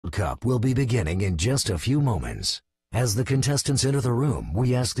World Cup will be beginning in just a few moments. As the contestants enter the room,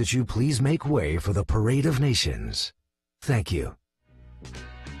 we ask that you please make way for the Parade of Nations. Thank you.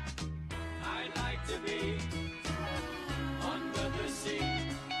 I'd like to be under the sea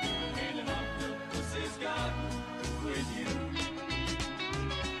in an octopus's garden with you.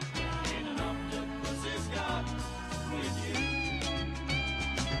 In an octopus's garden with you.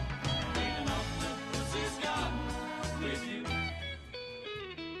 In an octopus's garden with you.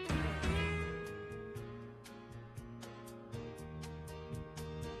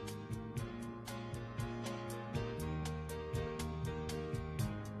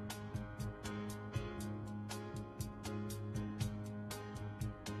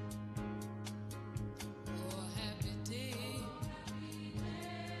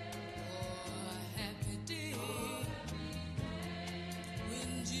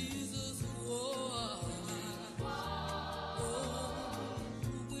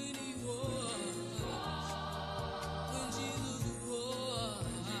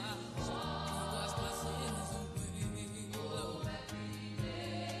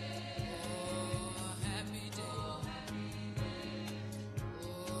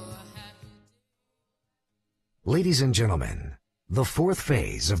 Ladies and gentlemen, the fourth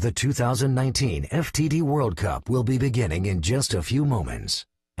phase of the 2019 FTD World Cup will be beginning in just a few moments.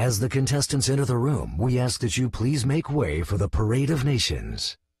 As the contestants enter the room, we ask that you please make way for the Parade of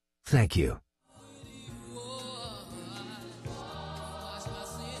Nations. Thank you.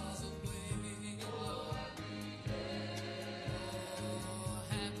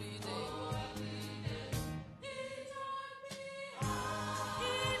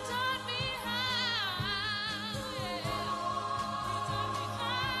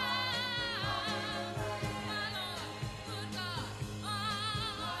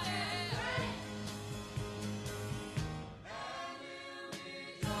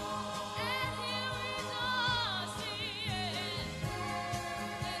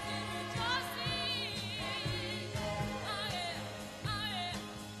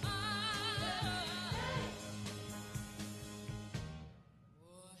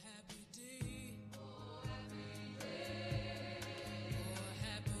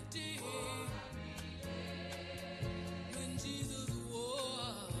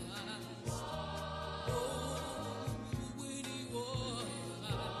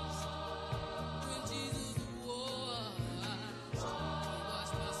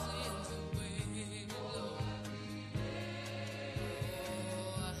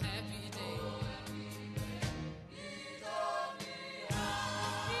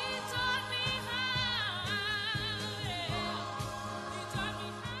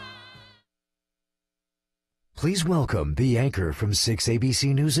 Please welcome the anchor from 6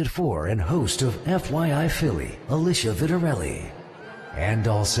 ABC News at 4 and host of FYI Philly, Alicia Vitarelli. And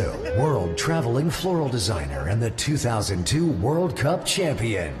also world-traveling floral designer and the 2002 World Cup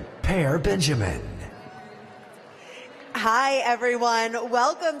champion, Per Benjamin. Hi, everyone.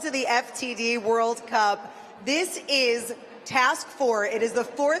 Welcome to the FTD World Cup. This is Task 4. It is the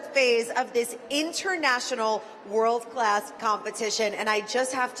fourth phase of this international world-class competition. And I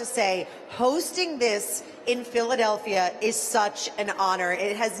just have to say, hosting this in Philadelphia is such an honor.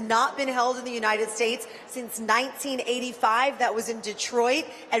 It has not been held in the United States since 1985. That was in Detroit.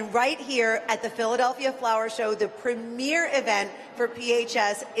 And right here at the Philadelphia Flower Show, the premier event for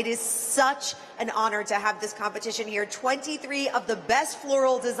PHS, it is such an honor to have this competition here. 23 of the best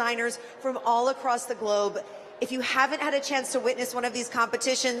floral designers from all across the globe. If you haven't had a chance to witness one of these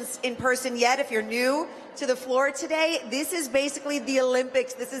competitions in person yet, if you're new to the floor today, this is basically the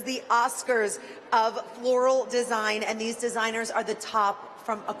Olympics. This is the Oscars of floral design, and these designers are the top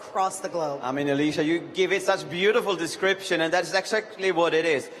from across the globe. I mean, Alicia, you give it such beautiful description, and that's exactly what it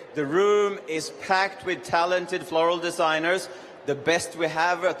is. The room is packed with talented floral designers, the best we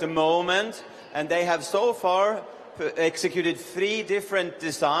have at the moment, and they have so far executed 3 different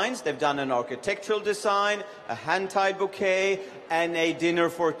designs. They've done an architectural design, a hand-tied bouquet, and a dinner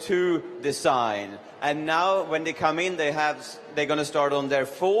for 2 design. And now when they come in, they're going to start on their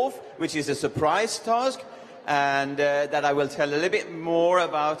 4th, which is a surprise task, and that I will tell a little bit more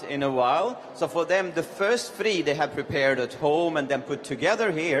about in a while. So for them, the first 3 they have prepared at home and then put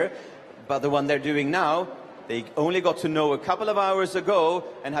together here, but the one they're doing now, they only got to know a couple of hours ago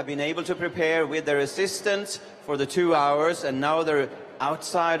and have been able to prepare with their assistants for the 2 hours, and now they're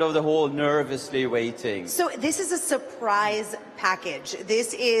outside of the hall nervously waiting. So this is a surprise package.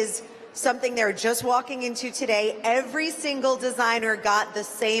 This is something they're just walking into today. Every single designer got the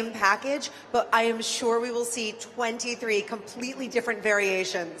same package, but I am sure we will see 23 completely different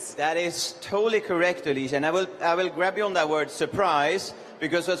variations. That is totally correct, Alicia, and I will grab you on that word surprise,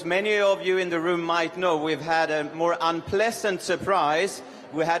 because as many of you in the room might know, we've had a more unpleasant surprise.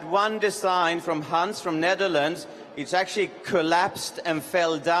 We had one design from Hans from Netherlands. It's actually collapsed and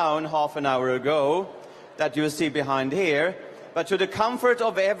fell down half an hour ago, that you'll see behind here. But to the comfort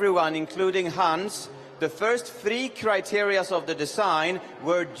of everyone, including Hans, the first 3 criteria of the design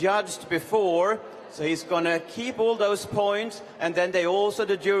were judged before, so he's going to keep all those points, and then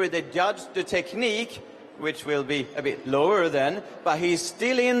the jury, they judged the technique, which will be a bit lower then, but he's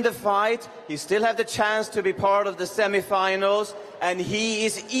still in the fight, he still has the chance to be part of the semifinals, and he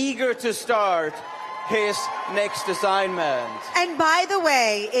is eager to start his next assignment. And by the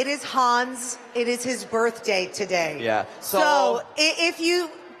way, it is Hans, it is his birthday today. Yeah. So if you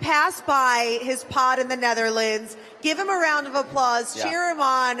pass by his pod in the Netherlands, give him a round of applause, cheer him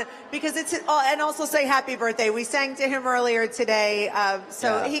on, because it's, and also say happy birthday. We sang to him earlier today,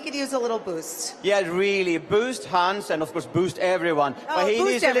 so he could use a little boost. Yeah, really, boost Hans, and of course boost everyone. But he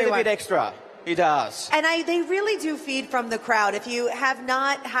needs a little bit extra. He does. And they really do feed from the crowd. If you have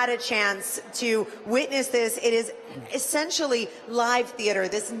not had a chance to witness this, it is essentially live theater.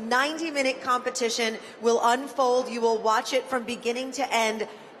 This 90-minute competition will unfold. You will watch it from beginning to end.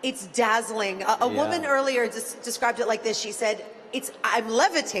 It's dazzling. A woman earlier described it like this. She said, I'm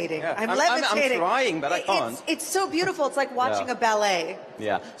levitating. Yeah. I'm levitating. I'm trying, but I can't. It's so beautiful. It's like watching a ballet.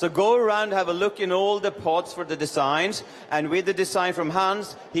 Yeah. So go around, have a look in all the pots for the designs. And with the design from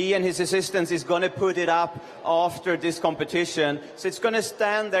Hans, he and his assistants is going to put it up after this competition. So it's going to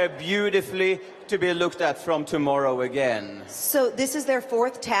stand there beautifully to be looked at from tomorrow again. So this is their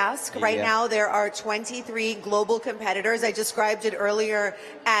 4th task. Right now there are 23 global competitors. I described it earlier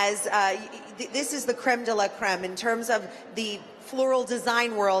as this is the creme de la creme in terms of the floral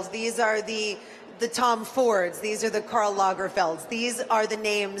design world. These are the Tom Fords. These are the Karl Lagerfelds. These are the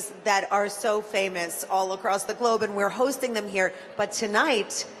names that are so famous all across the globe, and we're hosting them here. But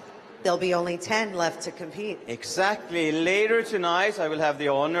tonight, there'll be only 10 left to compete. Exactly. Later tonight, I will have the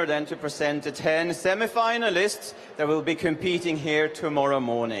honor then to present the 10 semifinalists that will be competing here tomorrow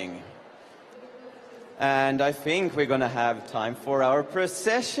morning. And I think we're going to have time for our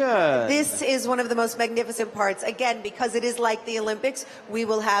procession. This is one of the most magnificent parts. Again, because it is like the Olympics, we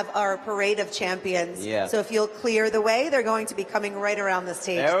will have our parade of champions. Yeah. So if you'll clear the way, they're going to be coming right around the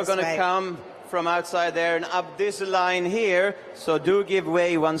stage. They're going to come from outside there and up this line here. So do give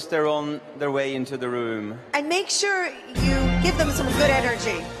way once they're on their way into the room. And make sure you give them some good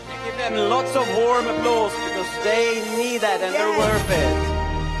energy. Give them lots of warm applause because they need that and they're worth it.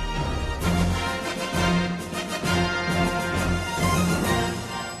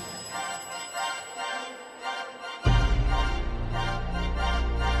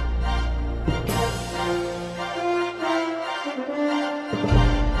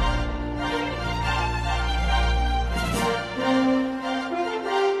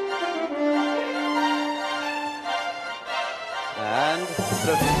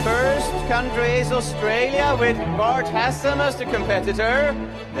 The first country is Australia with Bart Hassan as the competitor.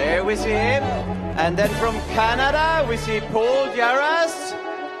 There we see him. And then from Canada we see Paul Jarras.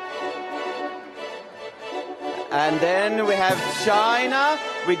 And then we have China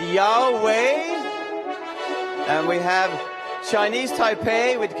with Yao Wei. And we have Chinese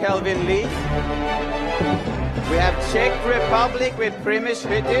Taipei with Kelvin Lee. We have Czech Republic with Primož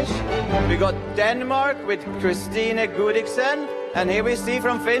Hytiš. We got Denmark with Christine Gudiksen. And here we see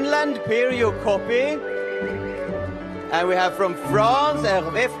from Finland, Pirjo Kopi. And we have from France,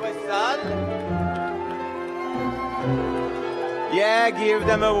 Hervé Fresal. Yeah, give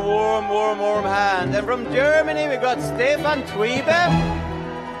them a warm, warm, warm hand. And from Germany, we got Stefan Twiebe.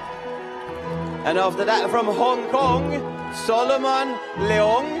 And after that, from Hong Kong, Solomon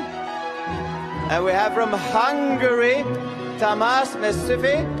Leong. And we have from Hungary, Tamas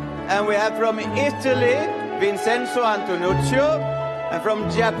Mesifi. And we have from Italy, Vincenzo Antonuccio. And from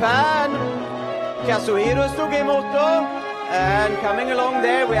Japan, Kazuhiro Sugimoto. And coming along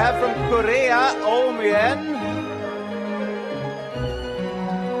there, we have from Korea, Oh Muen.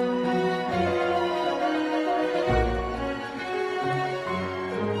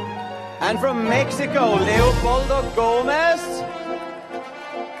 And from Mexico, Leopoldo Gomez.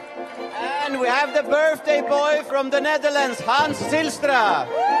 And we have the birthday boy from the Netherlands, Hans Silstra.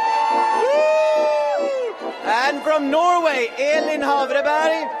 And from Norway, Elin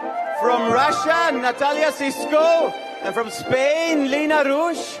Havreberg. From Russia, Natalia Sisko. And from Spain, Lina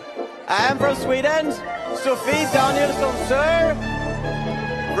Rouge. And from Sweden, Sophie Danielsson-Sör.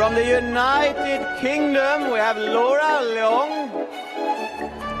 From the United Kingdom, we have Laura Leong.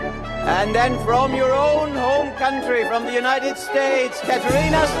 And then from your own home country, from the United States,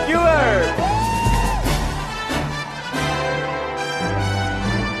 Katerina Stewart.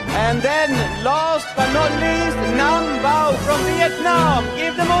 And then, last but not least, Nam Bao from Vietnam.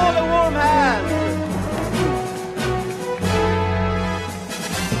 Give them all a warm hand.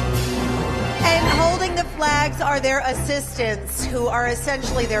 And holding the flags are their assistants, who are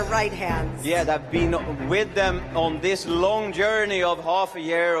essentially their right hands. Yeah, they've been with them on this long journey of half a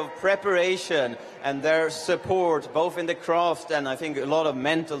year of preparation, and their support, both in the craft and I think a lot of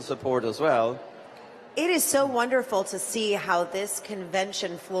mental support as well. It is so wonderful to see how this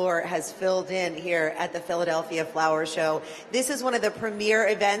convention floor has filled in here at the Philadelphia Flower Show. This is one of the premier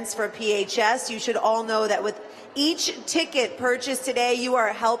events for PHS. You should all know that with each ticket purchased today, you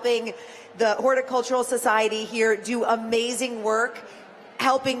are helping the Horticultural Society here do amazing work,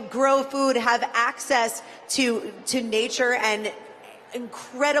 helping grow food, have access to nature, and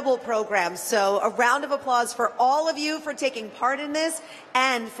incredible programs. So a round of applause for all of you for taking part in this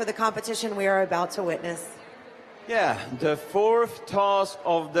and for the competition we are about to witness. Yeah, the fourth task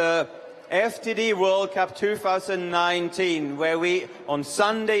of the FTD World Cup 2019, where we on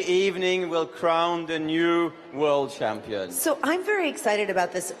Sunday evening will crown the new world champion. So I'm very excited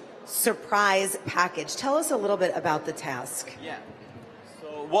about this surprise package. Tell us a little bit about the task. Yeah.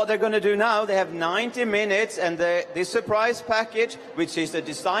 So what they're going to do now, they have 90 minutes, and this surprise package, which is the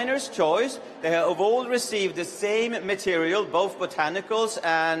designer's choice, they have all received the same material, both botanicals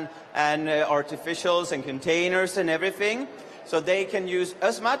and artificials and containers and everything. So they can use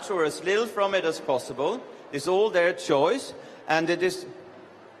as much or as little from it as possible. It's all their choice. And it is...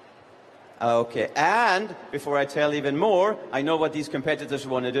 Okay, and before I tell even more, I know what these competitors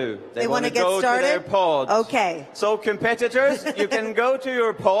want to do. They want to get go started? to their pods. Okay. So competitors, you can go to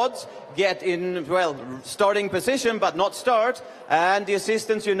your pods, get in, well, starting position, but not start. And the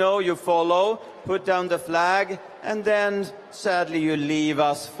assistants, you know, you follow, put down the flag, and then sadly you leave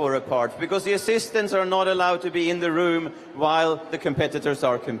us for a part, because the assistants are not allowed to be in the room while the competitors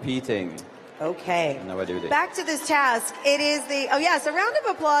are competing. Okay. Now I do this. Back to this task. It is the, oh yes, a round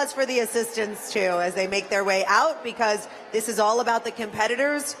of applause for the assistants too as they make their way out, because this is all about the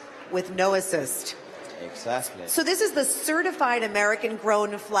competitors with no assist. Exactly. So this is the Certified American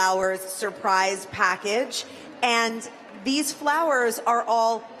Grown Flowers surprise package, and these flowers are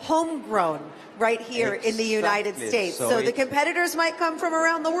all homegrown right here in the United States. So the competitors might come from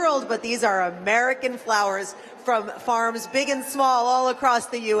around the world, but these are American flowers from farms big and small all across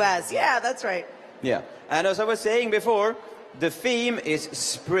the U.S. Yeah, that's right. Yeah, and as I was saying before, the theme is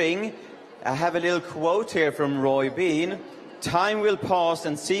spring. I have a little quote here from Roy Bean. Time will pass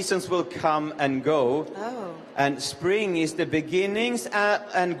and seasons will come and go. Oh. And spring is the beginnings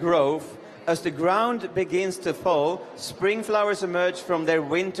and growth. As the ground begins to thaw, spring flowers emerge from their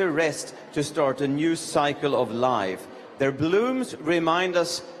winter rest to start a new cycle of life. Their blooms remind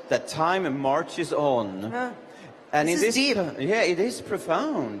us that time marches on. And this is deep. Yeah, it is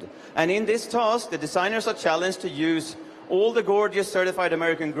profound. And in this task, the designers are challenged to use all the gorgeous certified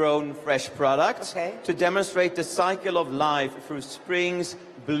American grown fresh products to demonstrate the cycle of life through spring's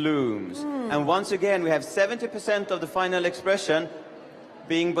blooms. And once again, we have 70% of the final expression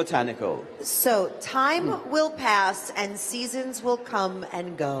being botanical. So time will pass and seasons will come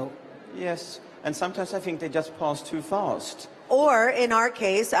and go. Yes, and sometimes I think they just pass too fast. Or, in our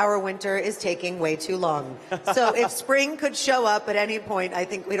case, our winter is taking way too long. So if spring could show up at any point, I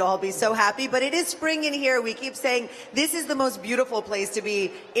think we'd all be so happy. But it is spring in here. We keep saying this is the most beautiful place to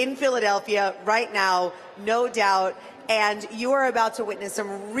be in Philadelphia right now, no doubt. And you are about to witness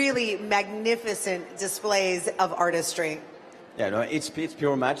some really magnificent displays of artistry. Yeah, no, it's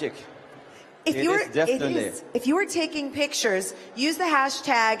pure magic. If you were taking pictures, use the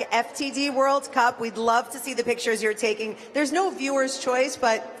hashtag FTD World Cup. We'd love to see the pictures you're taking. There's no viewer's choice,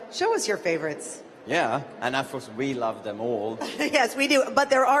 but show us your favorites. Yeah, and of course we love them all. Yes, we do. But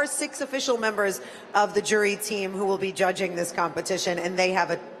there are 6 official members of the jury team who will be judging this competition, and they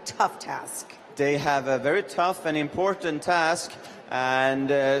have a tough task. They have a very tough and important task,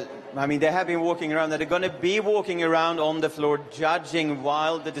 and I mean, they have been walking around, they're going to be walking around on the floor judging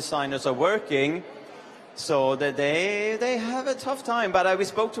while the designers are working, so that they have a tough time. But we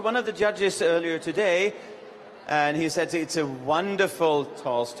spoke to one of the judges earlier today, and he said it's a wonderful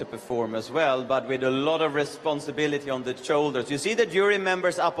task to perform as well, but with a lot of responsibility on the shoulders. You see the jury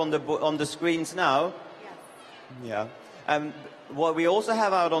members up on the screens now? Yes. Yeah. What we also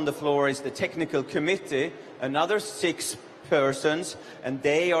have out on the floor is the technical committee, another 6 persons, and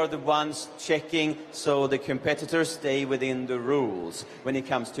they are the ones checking so the competitors stay within the rules when it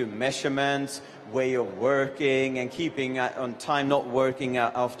comes to measurements, way of working, and keeping on time, not working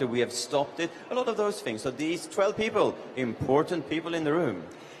after we have stopped it, a lot of those things. So these 12 people, important people in the room.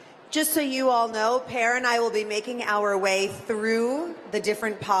 Just so you all know, Per and I will be making our way through the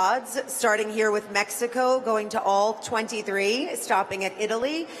different pods, starting here with Mexico, going to all 23, stopping at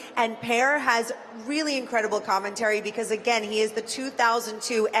Italy. And Per has really incredible commentary because, again, he is the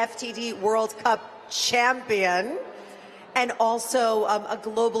 2002 FTD World Cup champion and also a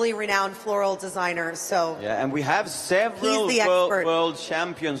globally renowned floral designer. So yeah, and we have several he's the expert. world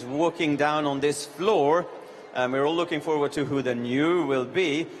champions walking down on this floor. We're all looking forward to who the new will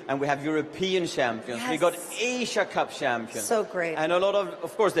be. And we have European champions. Yes. We got Asia Cup champions. So great. And a lot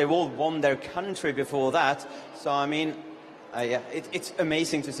of course, they've all won their country before that. So, I mean, yeah, it's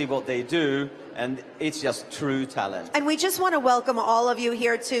amazing to see what they do. And it's just true talent. And we just want to welcome all of you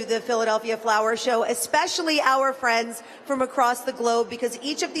here to the Philadelphia Flower Show, especially our friends from across the globe, because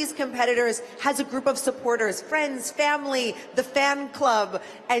each of these competitors has a group of supporters, friends, family, the fan club.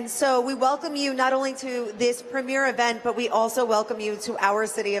 And so we welcome you not only to this premier event, but we also welcome you to our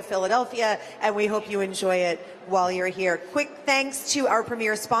city of Philadelphia, and we hope you enjoy it while you're here. Quick thanks to our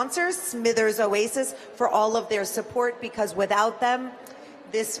premier sponsors, Smithers Oasis, for all of their support, because without them,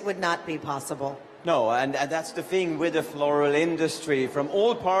 this would not be possible. No, and that's the thing with the floral industry. From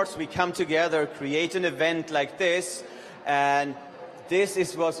all parts, we come together, create an event like this, and this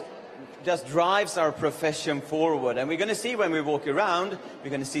is what just drives our profession forward. And we're going to see when we walk around, we're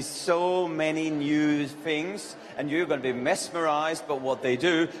going to see so many new things, and you're going to be mesmerized by what they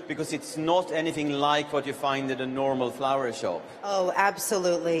do, because it's not anything like what you find in a normal flower shop. Oh,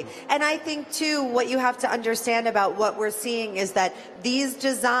 absolutely. And I think, too, what you have to understand about what we're seeing is that these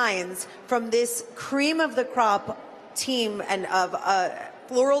designs from this cream of the crop team and of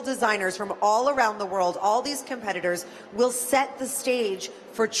floral designers from all around the world, all these competitors, will set the stage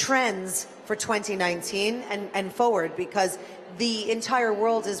for trends for 2019 and forward, because the entire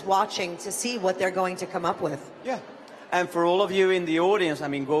world is watching to see what they're going to come up with. Yeah. And for all of you in the audience, I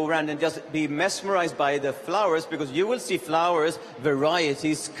mean, go around and just be mesmerized by the flowers, because you will see flowers,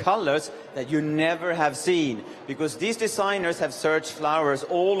 varieties, colors that you never have seen. Because these designers have searched flowers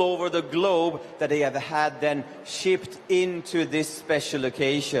all over the globe that they have had then shipped into this special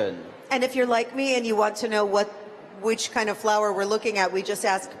occasion. And if you're like me and you want to know which kind of flower we're looking at, we just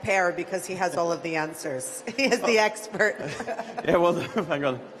ask Per, because he has all of the answers. He is the expert. Yeah, well, hang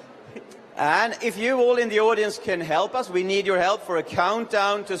on. And if you all in the audience can help us, we need your help for a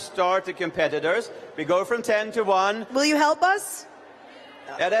countdown to start the competitors. We go from 10 to 1. Will you help us?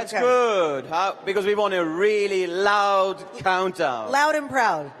 Yeah, that's Okay. good. Because we want a really loud countdown. Loud and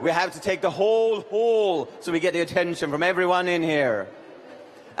proud. We have to take the whole hall so we get the attention from everyone in here.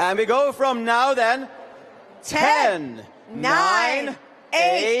 And we go from now then. 10, 9,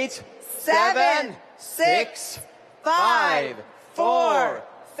 8, 7, 6, 5, 4,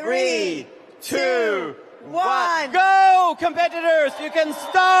 3, 2, 1. Go, competitors! You can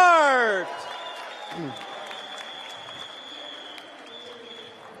start!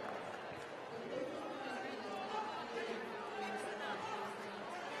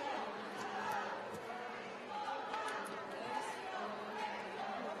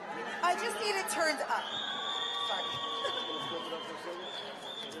 I just need it turned up. Sorry.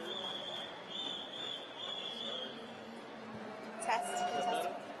 Test.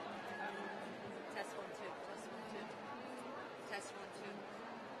 Test 1, 2. Test 1, 2. Test 1, 2.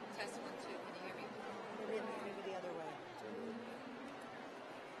 Test 1, 2. Can you hear me? Maybe the other way.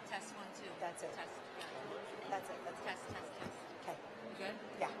 Test 1, 2. That's it. Test. That's it. That's Test, test, test. okay. You good?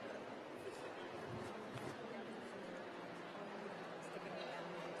 Yeah.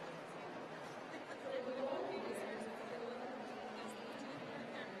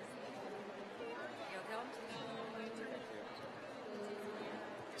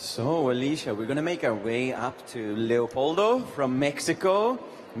 So, Alicia, we're going to make our way up to Leopoldo from Mexico.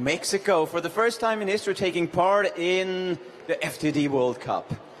 Mexico, for the first time in history, taking part in the FTD World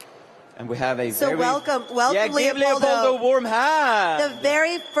Cup. And we have a So welcome yeah, give Leopoldo a warm hand. the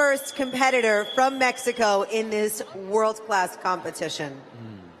very first competitor from Mexico in this world-class competition.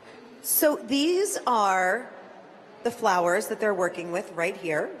 So these are the flowers that they're working with right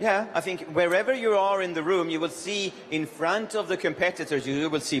here. Yeah, I think wherever you are in the room, you will see in front of the competitors, you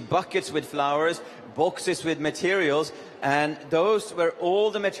will see buckets with flowers, boxes with materials, and those were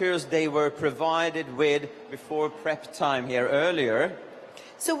all the materials they were provided with before prep time here earlier.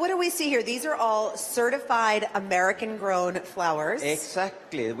 So what do we see here? These are all certified American-grown flowers.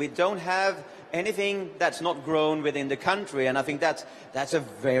 Exactly. We don't have anything that's not grown within the country, and I think that's a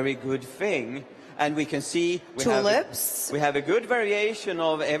very good thing. And we can see tulips. We have a good variation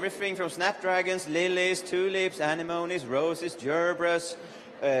of everything from snapdragons, lilies, tulips, anemones, roses, gerbras,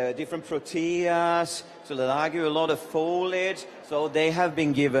 different proteas, a lot of foliage. So they have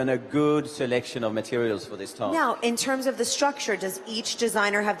been given a good selection of materials for this task. Now, in terms of the structure, does each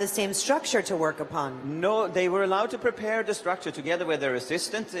designer have the same structure to work upon? No, they were allowed to prepare the structure together with their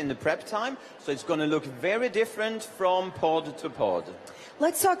assistant in the prep time. So it's going to look very different from pod to pod.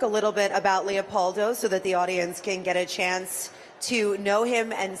 Let's talk a little bit about Leopoldo so that the audience can get a chance to know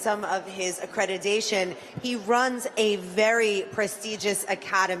him and some of his accreditation. He runs a very prestigious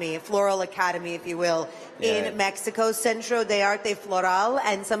academy, floral academy, if you will, in Mexico, Centro de Arte Floral,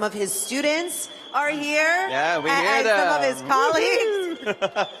 and some of his students are here. Yeah, we hear and them. some of his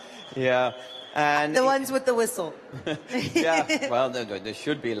colleagues. Yeah. And the ones with the whistle. Yeah, well, they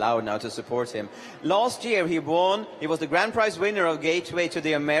should be loud now to support him. Last year he won. He was the grand prize winner of Gateway to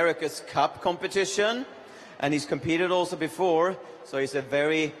the Americas Cup competition. And he's competed also before, so he's a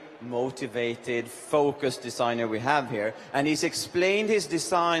very motivated, focused designer we have here. And he's explained his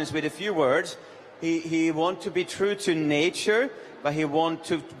designs with a few words. He wants to be true to nature, but he wants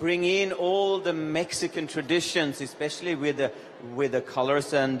to bring in all the Mexican traditions, especially with the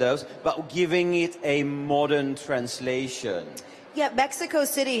colors and those, but giving it a modern translation. Yeah, Mexico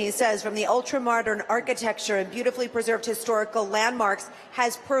City, he says, from the ultra-modern architecture and beautifully preserved historical landmarks,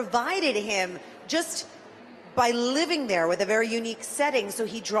 has provided him just by living there with a very unique setting. So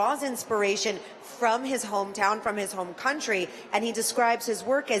he draws inspiration from his hometown, from his home country, and he describes his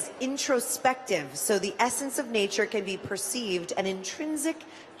work as introspective. So the essence of nature can be perceived and intrinsic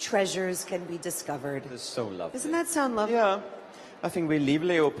treasures can be discovered. That's so lovely. Doesn't that sound lovely? Yeah. I think we leave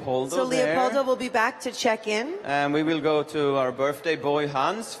Leopoldo So Leopoldo there. will be back to check in. And we will go to our birthday boy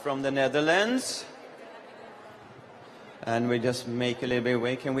Hans from the Netherlands. And we just make a little bit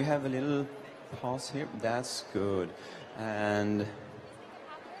away. Can we have a little pause here? That's good. And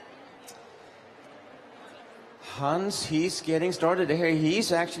Hans, he's getting started here.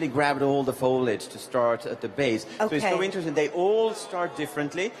 He's actually grabbed all the foliage to start at the base. Okay. So it's so interesting. They all start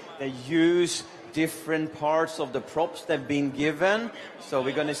differently. They use different parts of the props they've been given. So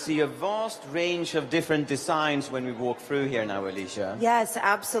we're going to see a vast range of different designs when we walk through here now, Alicia. Yes,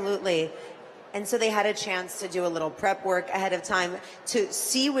 absolutely. And so they had a chance to do a little prep work ahead of time to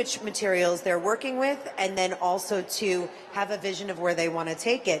see which materials they're working with and then also to have a vision of where they want to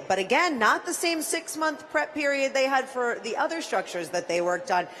take it. But again, not the same 6-month prep period they had for the other structures that they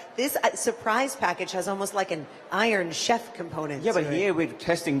worked on. This surprise package has almost like an Iron Chef component. Yeah, but to it. here we're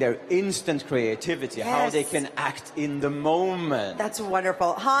testing their instant creativity, how they Yes. can act in the moment. That's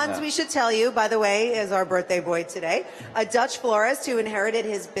wonderful. Hans, Yeah. we should tell you, by the way, is our birthday boy today, a Dutch florist who inherited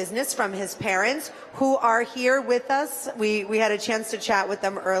his business from his parents, who are here with us. We had a chance to chat with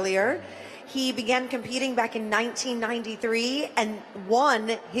them earlier. He began competing back in 1993 and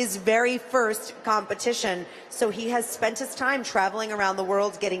won his very first competition. So he has spent his time traveling around the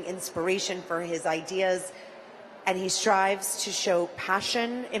world getting inspiration for his ideas. And he strives to show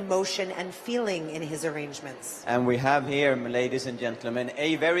passion, emotion, and feeling in his arrangements. And we have here, ladies and gentlemen,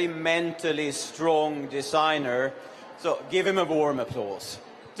 a very mentally strong designer. So give him a warm applause.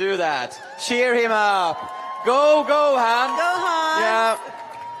 Do that. Cheer him up. Go, go, Hans. Go, Hans. Yeah.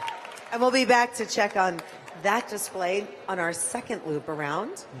 And we'll be back to check on that display on our second loop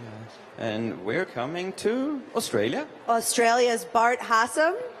around. And we're coming to Australia. Australia's Bart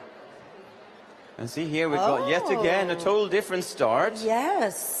Hassam. And see here, we've got yet again a total different start.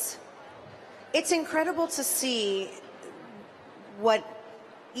 Yes. It's incredible to see what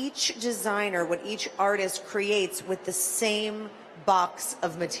each designer, what each artist creates with the same box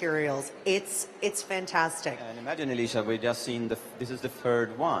of materials. It's fantastic. And imagine, Alicia, we've just seen this is the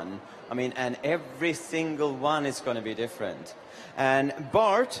third one. I mean, and every single one is going to be different. And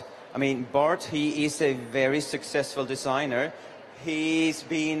Bart, he is a very successful designer. He's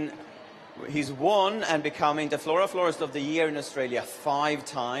won and becoming the Flora Florist of the Year in Australia 5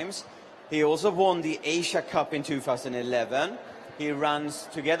 times. He also won the Asia Cup in 2011. He runs,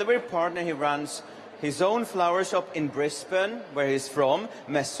 together with a partner, he runs his own flower shop in Brisbane, where he's from,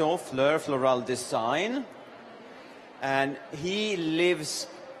 Maison Fleur Floral Design. And he lives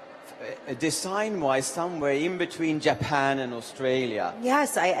design-wise somewhere in between Japan and Australia.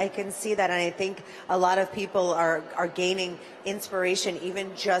 Yes, I can see that, and I think a lot of people are gaining inspiration even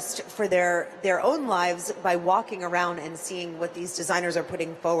just for their own lives by walking around and seeing what these designers are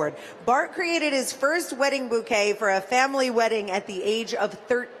putting forward. Bart created his first wedding bouquet for a family wedding at the age of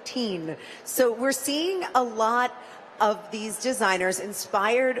 13. So we're seeing a lot of these designers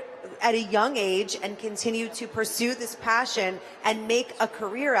inspired at a young age and continue to pursue this passion and make a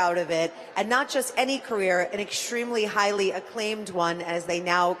career out of it, and not just any career, an extremely highly acclaimed one, as they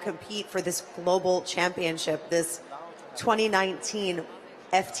now compete for this global championship, this 2019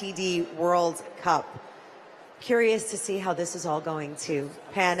 FTD World Cup. Curious to see how this is all going to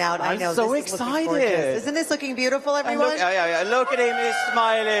pan out. I I'm know so this is looking excited. gorgeous. Isn't this looking beautiful, And everyone? look at him, he's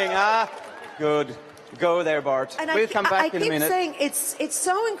smiling. Good. Go there, Bart. And We'll come back in a minute. I keep saying it's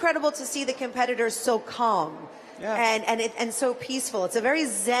so incredible to see the competitors so calm and so peaceful. It's a very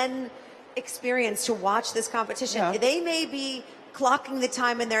zen experience to watch this competition. Yeah. They may be clocking the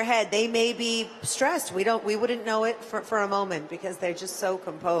time in their head. They may be stressed. We wouldn't know it for a moment because they're just so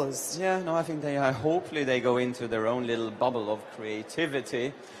composed. Yeah, no, I think hopefully they go into their own little bubble of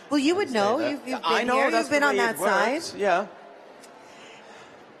creativity. Well, you would know. You've been here. You've been on that side. Yeah.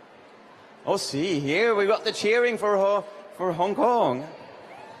 Oh, see, here we got the cheering for Hong Kong.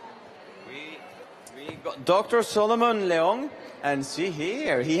 We got Dr. Solomon Leong, and see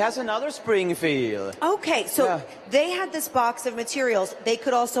here, he has another spring feel. Okay, so they had this box of materials. They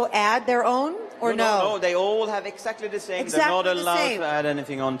could also add their own, or no? No, they all have exactly the same. Exactly They're not the allowed same. to add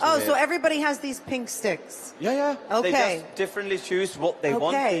anything onto it. Oh, so everybody has these pink sticks. Yeah. Okay. They just differently choose what they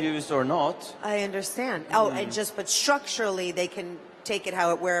want to use or not. I understand. Oh, and but structurally they can take it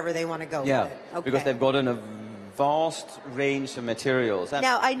wherever they want to go. Yeah, with it. Okay. because they've gotten a vast range of materials.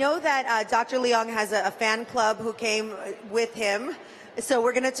 Now, I know that Dr. Leong has a fan club who came with him. So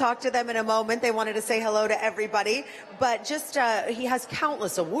we're going to talk to them in a moment. They wanted to say hello to everybody. But just, he has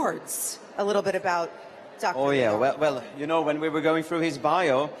countless awards. A little bit about Dr. Oh, yeah. Leong. Well, you know, when we were going through his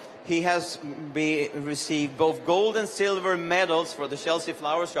bio, he has received both gold and silver medals for the Chelsea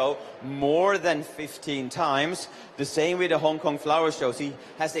Flower Show more than 15 times. The same with the Hong Kong Flower Shows. He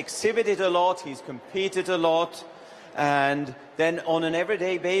has exhibited a lot, he's competed a lot, and then on an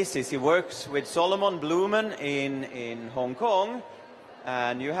everyday basis, he works with Solomon Blumen in Hong Kong.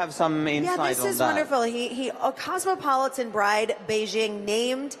 And you have some insight on that. Yeah, this is wonderful. A Cosmopolitan Bride Beijing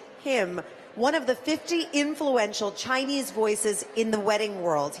named him one of the 50 influential Chinese voices in the wedding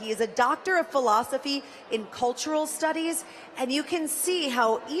world. He is a doctor of philosophy in cultural studies, and you can see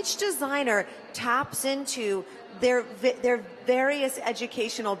how each designer taps into their various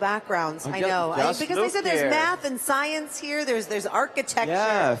educational backgrounds. I know. Because they said there's math and science here, there's architecture.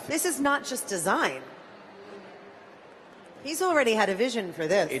 Yeah. This is not just design. He's already had a vision for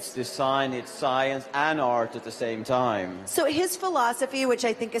this. It's design, it's science, and art at the same time. So his philosophy, which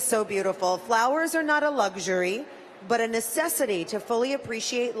I think is so beautiful, flowers are not a luxury, but a necessity to fully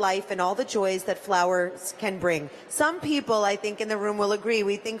appreciate life and all the joys that flowers can bring. Some people, I think, in the room will agree,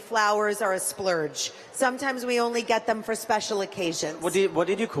 we think flowers are a splurge. Sometimes we only get them for special occasions. What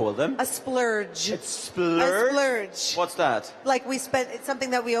did you call them? A splurge. A splurge? A splurge. What's that? Like it's something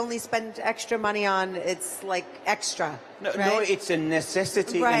that we only spend extra money on. It's like extra. No, right? no, it's a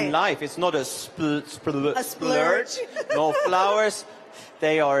necessity in life. It's not a splurge. No, flowers,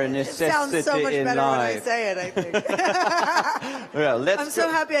 they are a necessity in life. It sounds so much better when I say it, I think. Well, I'm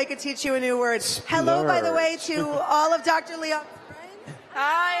so happy I could teach you a new word. Hello, by the way, to all of Dr. Leong's friends.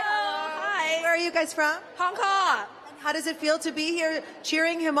 Hi, hello, hi. Where are you guys from? Hong Kong. And how does it feel to be here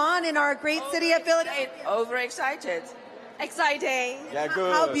cheering him on in our great city of Philadelphia? Overexcited. Exciting. Yeah,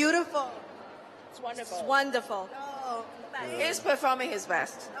 good. How beautiful. It's wonderful. It's wonderful. Oh, He's performing his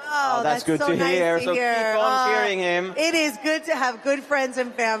best. That's good so to nice hear. to So hear. keep on cheering him. It is good to have good friends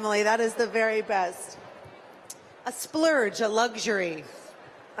and family. That is the very best. A splurge, a luxury.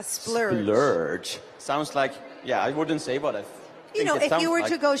 A splurge. Splurge. Sounds like, yeah, I wouldn't say what I You think know, it if sounds you were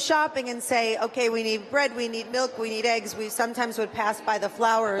like. to go shopping and say, okay, we need bread, we need milk, we need eggs, we sometimes would pass by the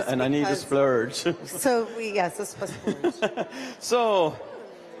flowers. And I need a splurge. So, yes, a splurge. So,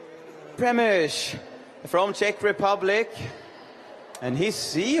 Premish from Czech Republic. And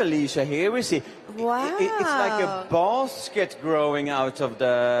see, Alicia, here we see. Wow. It's like a basket growing out of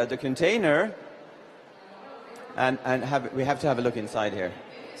the container. And we have to have a look inside here.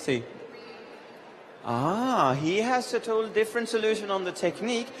 See. He has a total different solution on the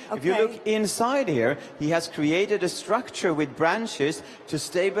technique. Okay. If you look inside here, he has created a structure with branches to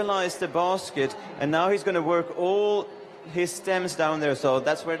stabilize the basket. And now he's going to work all his stems down there. So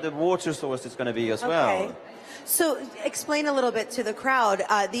that's where the water source is going to be as well. So explain a little bit to the crowd.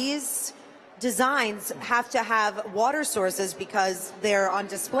 These designs have to have water sources because they're on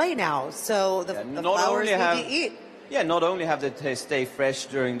display now. So the flowers need to eat. Yeah, not only have they stay fresh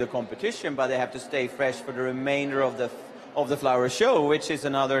during the competition, but they have to stay fresh for the remainder of the flower show, which is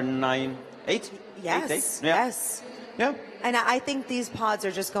another 8? Yes, Yeah. yes. Yeah. And I think these pods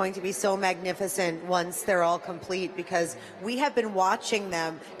are just going to be so magnificent once they're all complete because we have been watching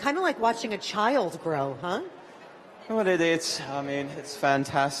them, kind of like watching a child grow, huh? Well, it's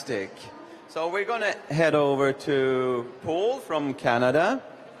fantastic. So we're going to head over to Paul from Canada.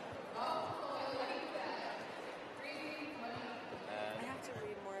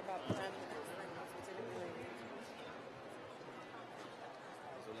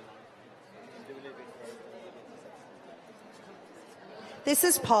 This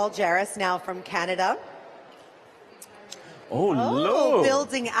is Paul Jarris now from Canada. Oh, look.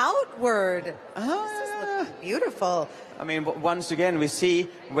 Building outward. This is looking beautiful. I mean, once again, we see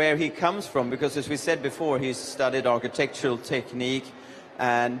where he comes from, because as we said before, he's studied architectural technique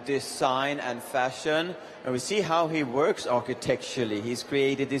and design and fashion. And we see how he works architecturally. He's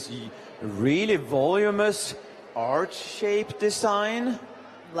created this really voluminous art-shaped design.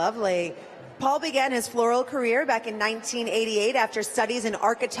 Lovely. Paul began his floral career back in 1988 after studies in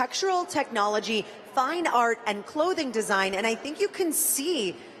architectural technology, fine art, and clothing design. And I think you can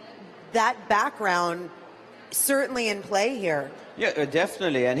see that background certainly in play here. Yeah,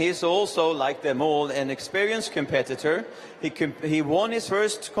 definitely. And he's also, like them all, an experienced competitor. He won his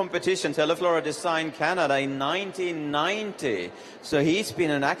first competition, Teleflora Design Canada, in 1990. So he's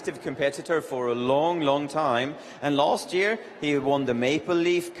been an active competitor for a long, long time. And last year, he won the Maple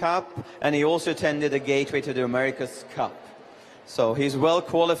Leaf Cup, and he also attended the Gateway to the Americas Cup. So he's well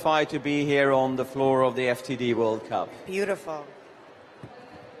qualified to be here on the floor of the FTD World Cup. Beautiful.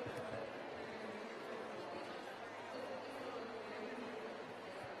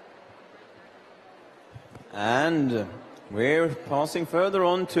 And we're passing further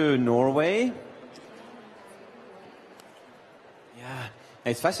on to Norway. Yeah,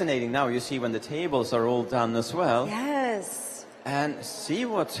 it's fascinating now. You see when the tables are all done as well. Yes. And see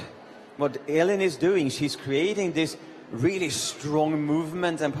what Ellen is doing. She's creating this really strong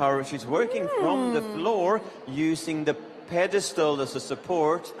movement and power. She's working from the floor using the pedestal as a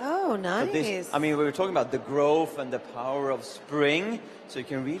support. Oh, nice. I mean, we were talking about the growth and the power of spring, so you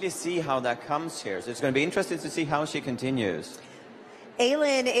can really see how that comes here. So it's going to be interesting to see how she continues.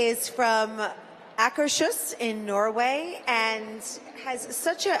 Aylin is from Akershus in Norway and has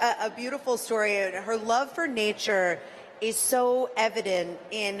such a beautiful story. Her love for nature is so evident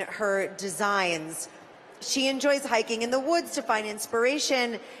in her designs. She enjoys hiking in the woods to find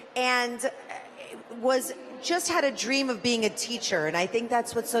inspiration and just had a dream of being a teacher. And I think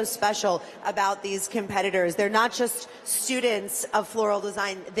that's what's so special about these competitors. They're not just students of floral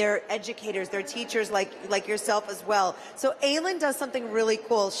design, they're educators, they're teachers like yourself as well. So Aylin does something really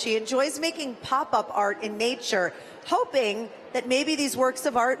cool. She enjoys making pop-up art in nature, hoping that maybe these works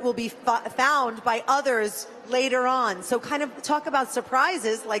of art will be found by others later on. So kind of talk about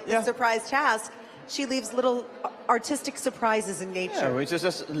surprises, like the surprise task. She leaves little artistic surprises in nature. Yeah, which is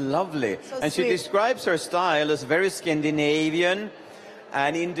just lovely. So and sweet. she describes her style as very Scandinavian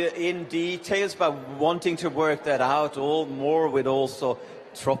and in details, but wanting to work that out all more with also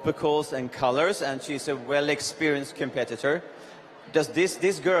tropicals and colors. And she's a well-experienced competitor.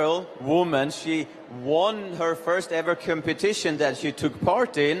 This woman, she won her first ever competition that she took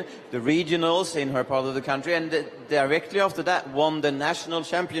part in, the regionals in her part of the country, and directly after that won the national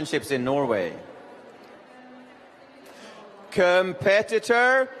championships in Norway.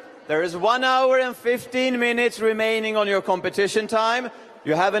 Competitor, there is 1 hour and 15 minutes remaining on your competition time.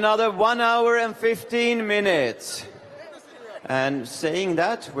 You have another 1 hour and 15 minutes. And saying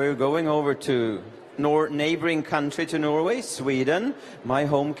that, we're going over to neighboring country to Norway, Sweden, my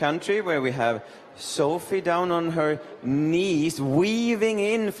home country, where we have Sophie down on her knees, weaving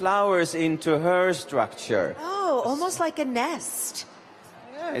in flowers into her structure. Oh, almost like a nest.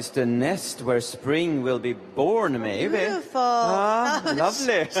 It's the nest where spring will be born, maybe. Beautiful.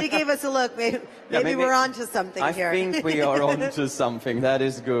 Lovely. She gave us a look. Maybe we're onto something here. I think we are onto something. That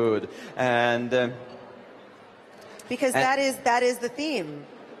is good. And because that is the theme.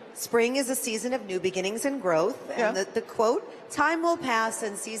 Spring is a season of new beginnings and growth. And the quote, time will pass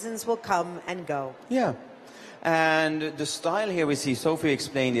and seasons will come and go. Yeah. And the style here we see, Sophie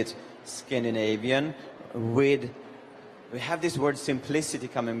explained it, Scandinavian with... We have this word simplicity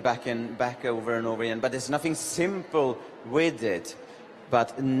coming back over and over again, but there's nothing simple with it.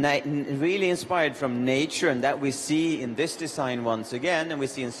 But really inspired from nature, and that we see in this design once again, and we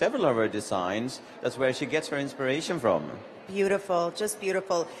see in several of her designs. That's where she gets her inspiration from. Beautiful, just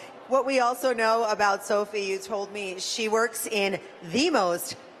beautiful. What we also know about Sophie, you told me, she works in the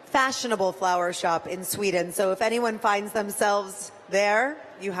most fashionable flower shop in Sweden. So if anyone finds themselves there,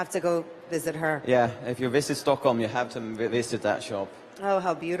 you have to go visit her. Yeah, if you visit Stockholm, you have to visit that shop. Oh,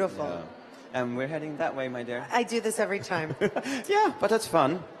 how beautiful. Yeah. And we're heading that way, my dear. I do this every time. Yeah, but that's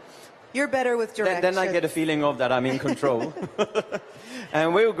fun. You're better with directions. Then I get a feeling of that I'm in control.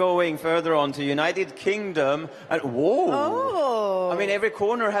 And we're going further on to United Kingdom. And whoa! Oh! I mean, every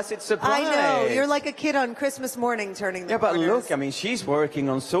corner has its surprise. I know. You're like a kid on Christmas morning turning the corners. Yeah, but look, I mean, she's working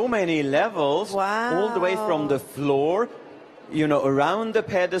on so many levels. Wow. All the way from the floor, you know, around the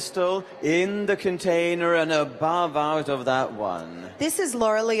pedestal, in the container, and above out of that one. This is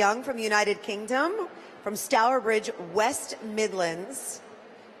Laura Leung from United Kingdom. from Stourbridge, West Midlands.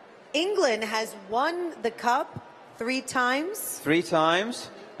 England has won the cup 3 times. 3 times.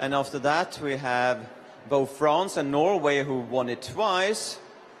 And after that, we have both France and Norway who won it twice.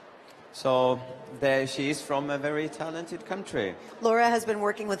 So there she is from a very talented country. Laura has been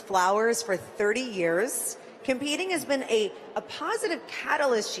working with flowers for 30 years. Competing has been a positive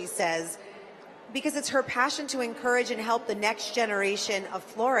catalyst, she says, because it's her passion to encourage and help the next generation of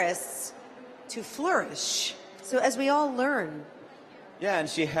florists to flourish. So as we all learn. Yeah, and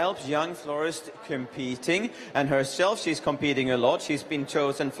she helps young florists competing, and herself, she's competing a lot. She's been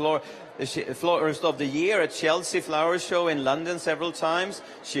chosen Florist of the Year at Chelsea Flower Show in London several times.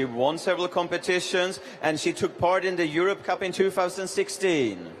 She won several competitions, and she took part in the Europe Cup in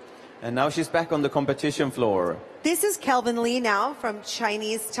 2016. And now she's back on the competition floor. This is Kelvin Lee now from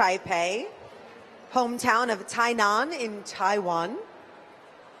Chinese Taipei, hometown of Tainan in Taiwan.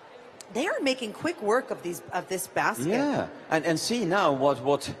 They are making quick work of this basket. Yeah, and see now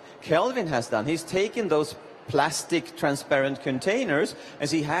what Kelvin has done. He's taken those plastic transparent containers and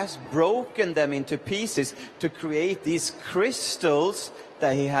he has broken them into pieces to create these crystals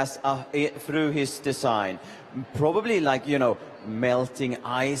that he has through his design. Probably like, you know, melting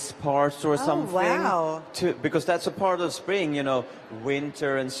ice parts or something. Wow. Because that's a part of spring, you know,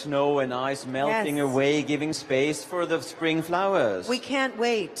 winter and snow and ice melting Yes. away, giving space for the spring flowers. We can't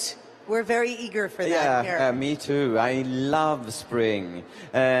wait. We're very eager for that here. Yeah, me too. I love spring.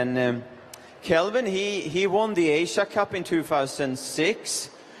 And Kelvin, he won the Asia Cup in 2006.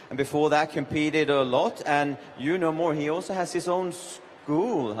 And before that competed a lot. And you know more, he also has his own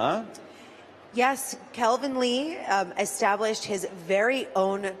school, huh? Yes, Kelvin Lee established his very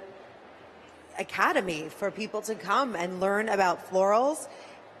own academy for people to come and learn about florals,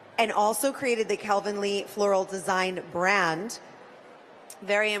 and also created the Kelvin Lee Floral Design brand.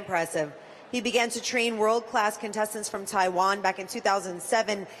 Very impressive. He began to train world-class contestants from Taiwan back in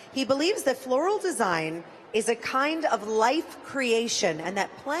 2007. He believes that floral design is a kind of life creation and that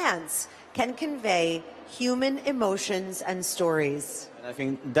plants can convey human emotions and stories. And I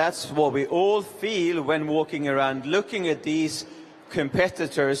think that's what we all feel when walking around looking at these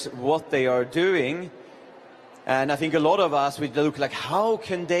competitors, what they are doing. And I think a lot of us would look like,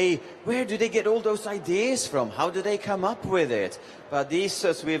 where do they get all those ideas from? How do they come up with it? But these,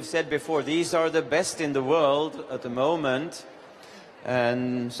 as we've said before, these are the best in the world at the moment.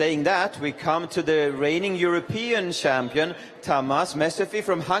 And saying that, we come to the reigning European champion, Tamás Messerfi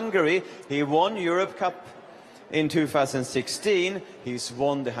from Hungary. He won Europe Cup in 2016. He's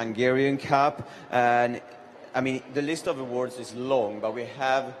won the Hungarian Cup. And I mean, the list of awards is long, but we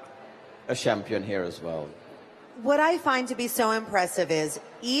have a champion here as well. What I find to be so impressive is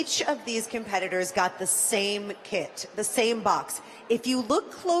each of these competitors got the same kit, the same box. If you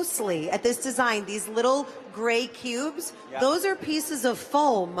look closely at this design, these little gray cubes, those are pieces of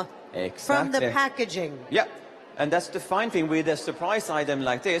foam from the packaging. Yeah, and that's the fine thing with a surprise item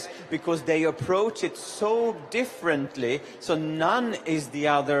like this, because they approach it so differently, so none is the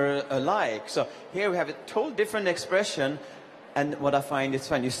other alike. So here we have a total different expression. And what I find is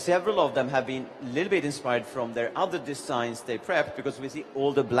funny, several of them have been a little bit inspired from their other designs they prepped, because we see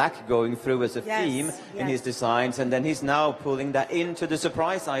all the black going through as a theme in his designs, and then he's now pulling that into the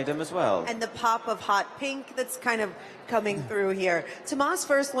surprise item as well. And the pop of hot pink that's kind of coming through here. Tamás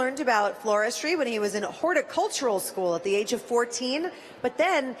first learned about floristry when he was in horticultural school at the age of 14, but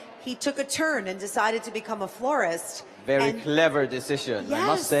then he took a turn and decided to become a florist. Very clever decision, I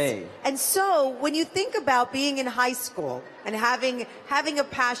must say. And so when you think about being in high school and having a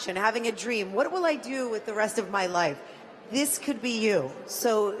passion, having a dream, what will I do with the rest of my life? This could be you.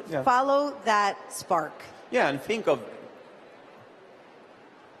 So follow that spark. Yeah, and think of...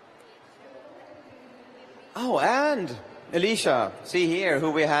 Oh, and Alicia, see here who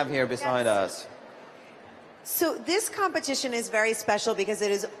we have here beside us. So this competition is very special because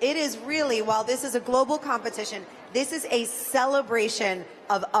it is really, while this is a global competition, this is a celebration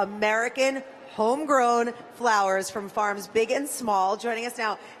of American homegrown flowers from farms big and small. Joining us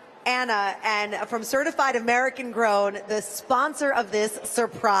now, Anna, and from Certified American Grown, the sponsor of this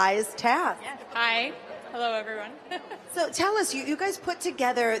surprise task. Yeah. Hi. Hello, everyone. So tell us, you guys put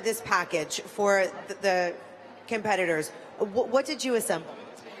together this package for the competitors. What did you assemble?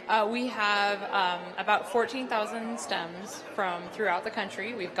 We have about 14,000 stems from throughout the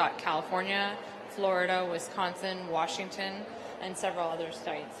country. We've got California, Florida, Wisconsin, Washington, and several other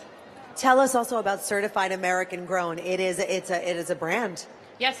states. Tell us also about Certified American Grown. It is a brand.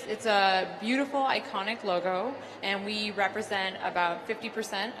 Yes, it's a beautiful, iconic logo, and we represent about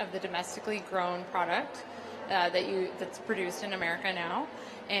 50% of the domestically grown product. that's produced in America now,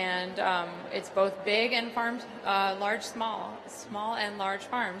 and it's both big and farmed, small and large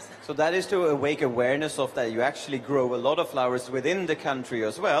farms. So that is to awake awareness of that you actually grow a lot of flowers within the country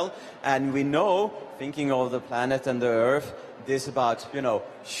as well. And we know, thinking of the planet and the earth, this about,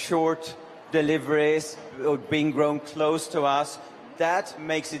 short deliveries being grown close to us. That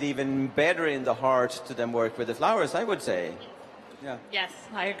makes it even better in the heart to then work with the flowers, I would say. Yeah. Yes,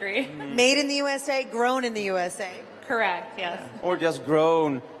 I agree. Made in the USA, grown in the USA. Correct, yes. Or just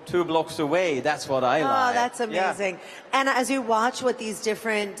grown 2 blocks away. That's what I like. Oh, that's amazing. Yeah. And as you watch what these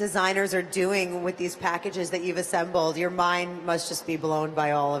different designers are doing with these packages that you've assembled, your mind must just be blown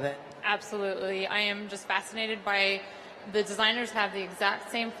by all of it. Absolutely. I am just fascinated by the designers have the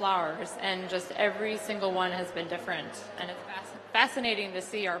exact same flowers, and just every single one has been different. And it's fascinating to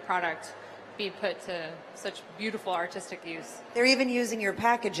see our product be put to such beautiful artistic use. They're even using your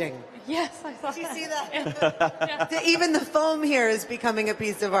packaging. Yes, I saw Did you that. see that? Even the foam here is becoming a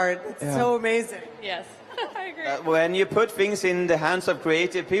piece of art. It's so amazing. Yes, I agree. When you put things in the hands of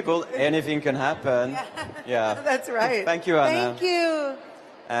creative people, anything can happen. Yeah. That's right. Thank you, Anna. Thank you.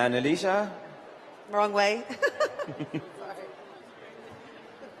 And Alicia? Wrong way.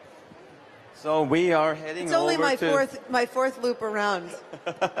 So we are heading It's only over my fourth loop around.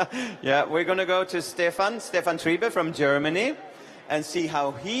 Yeah, we're going to go to Stefan Triebe from Germany, and see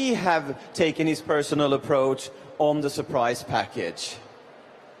how he have taken his personal approach on the surprise package.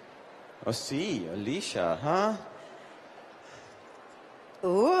 Oh, see, Alicia, huh?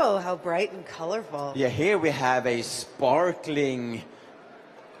 Ooh, how bright and colorful. Yeah, here we have a sparkling,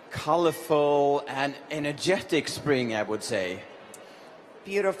 colorful, and energetic spring, I would say.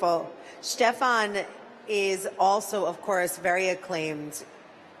 Beautiful. Stefan is also, of course, very acclaimed.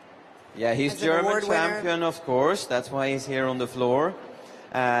 Yeah, he's As an German award winner. champion, of course. That's why he's here on the floor.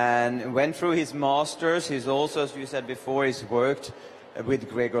 And went through his masters. He's also, as you said before, he's worked with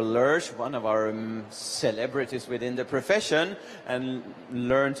Gregor Lersch, one of our celebrities within the profession, and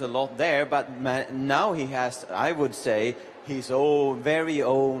learned a lot there. But now he has, I would say, his own very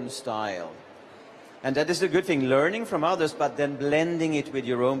own style. And that is a good thing, learning from others, but then blending it with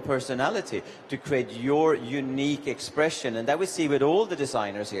your own personality to create your unique expression. And that we see with all the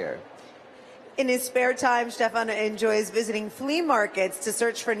designers here. In his spare time, Stefan enjoys visiting flea markets to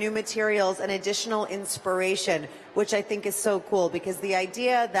search for new materials and additional inspiration, which I think is so cool, because the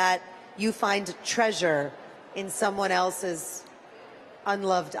idea that you find treasure in someone else's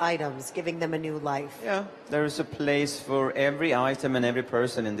unloved items, giving them a new life. Yeah, there is a place for every item and every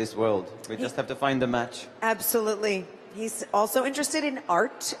person in this world. We just have to find the match. Absolutely. He's also interested in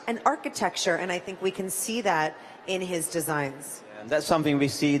art and architecture, and I think we can see that in his designs. And that's something we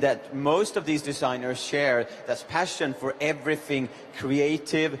see that most of these designers share. That's passion for everything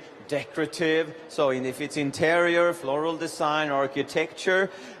creative, decorative. So if it's interior, floral design, architecture,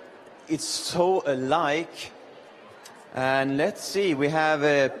 it's so alike. And let's see, we have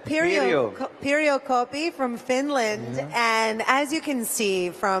a Pirjo Kopi from Finland. And as you can see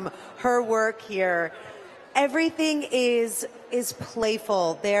from her work here, everything is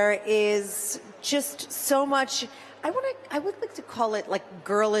playful. There is just so much, I would like to call it like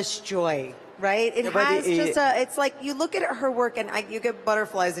girlish joy, right? It has it's like you look at her work and you get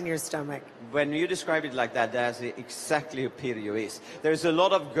butterflies in your stomach. When you describe it like that, that's exactly who Pirjo is. There's a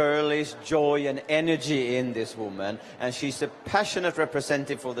lot of girlish joy and energy in this woman, and she's a passionate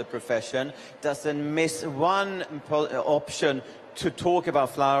representative for the profession, doesn't miss one option to talk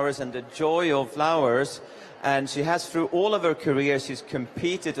about flowers and the joy of flowers. And she has, through all of her career, she's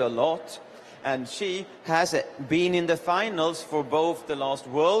competed a lot, and she has been in the finals for both the last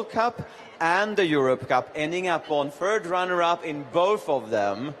World Cup and the Europe Cup, ending up on third runner-up in both of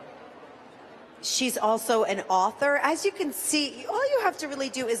them. She's also an author. As you can see, all you have to really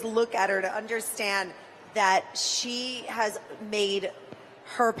do is look at her to understand that she has made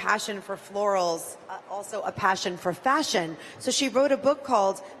her passion for florals also a passion for fashion. So she wrote a book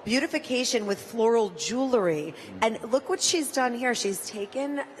called Beautification with Floral Jewelry. And look what she's done here. She's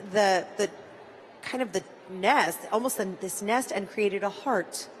taken the kind of the nest, almost this nest, and created a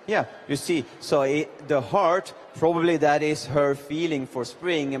heart. Yeah, you see, so the heart, probably that is her feeling for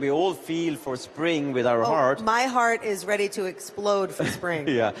spring, and we all feel for spring with our heart. My heart is ready to explode for spring.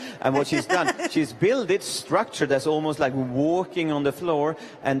 Yeah, and what she's done, she's built it structured that's almost like walking on the floor,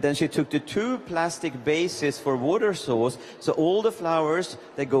 and then she took the 2 plastic bases for water source, so all the flowers,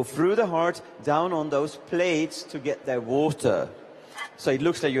 they go through the heart, down on those plates to get their water. So it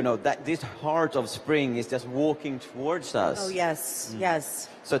looks like, that this heart of spring is just walking towards us. Oh, yes, yes.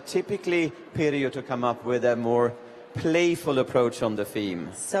 So typically, Pirjo to come up with a more playful approach on the theme.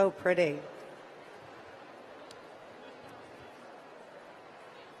 So pretty.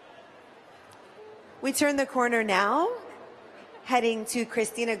 We turn the corner now, heading to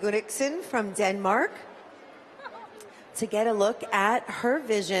Christina Gudiksen from Denmark to get a look at her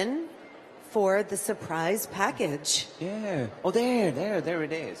vision for the surprise package. Yeah. Oh, there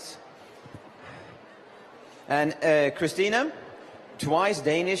it is. And Christina, twice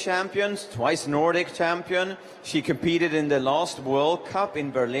Danish champion, twice Nordic champion. She competed in the last World Cup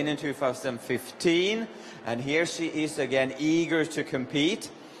in Berlin in 2015. And here she is again, eager to compete.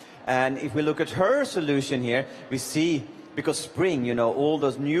 And if we look at her solution here, we see, because spring, you know, all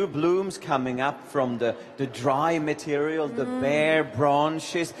those new blooms coming up from the dry material, the bare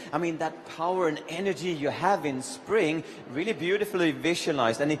branches. I mean, that power and energy you have in spring, really beautifully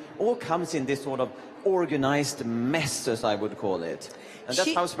visualized. And it all comes in this sort of organized mess, as I would call it. And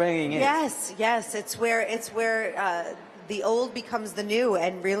that's how spring is. Yes. It's where the old becomes the new.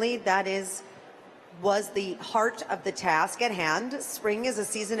 And really, that was the heart of the task at hand. Spring is a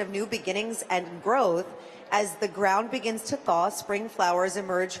season of new beginnings and growth. As the ground begins to thaw, spring flowers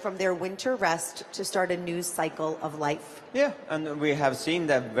emerge from their winter rest to start a new cycle of life. Yeah, and we have seen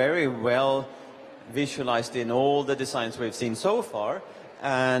that very well visualized in all the designs we've seen so far.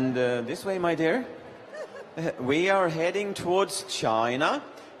 And this way, my dear, we are heading towards China,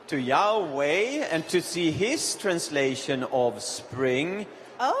 to Yao Wei, and to see his translation of spring.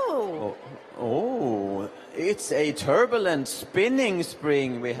 Oh, It's a turbulent spinning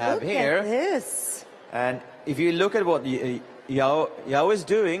spring we have here. Look at this. And if you look at what Yao is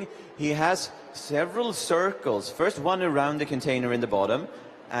doing, he has several circles. First one around the container in the bottom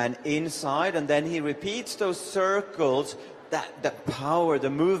and inside, and then he repeats those circles, that power, the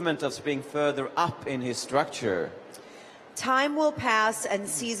movement of spring further up in his structure. Time will pass and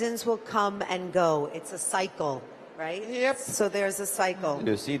seasons will come and go. It's a cycle, right? Yep. So there's a cycle.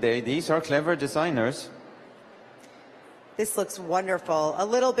 You see, these are clever designers. This looks wonderful. A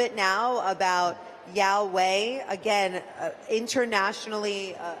little bit now about Yao Wei, again,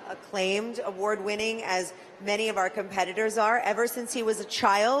 internationally acclaimed, award-winning, as many of our competitors are. Ever since he was a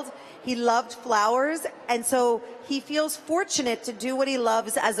child, he loved flowers, and so he feels fortunate to do what he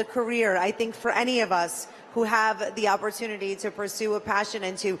loves as a career. I think for any of us who have the opportunity to pursue a passion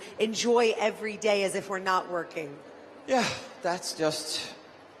and to enjoy every day as if we're not working. Yeah, that's just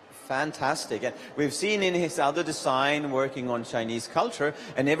fantastic. And we've seen in his other design working on Chinese culture,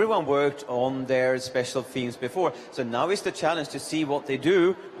 and everyone worked on their special themes before. So now is the challenge to see what they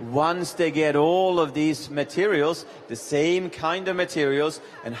do once they get all of these materials, the same kind of materials,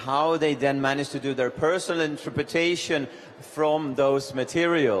 and how they then manage to do their personal interpretation from those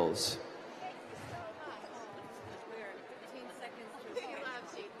materials.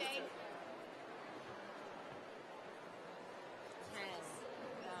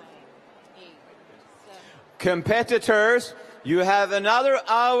 Competitors, you have another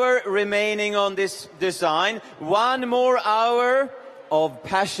hour remaining on this design. 1 more hour of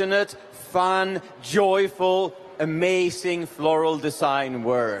passionate, fun, joyful, amazing floral design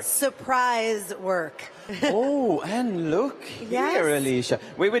work. Surprise work. Oh, and look Yes. here, Alicia.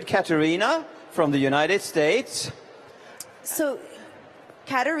 We're with Katerina from the United States. So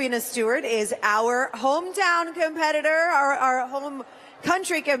Katerina Stewart is our hometown competitor, our home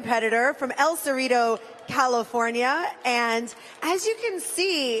country competitor from El Cerrito, California. And as you can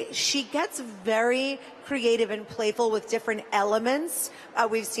see, she gets very creative and playful with different elements.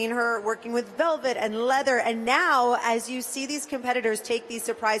 We've seen her working with velvet and leather. And now, as you see these competitors take these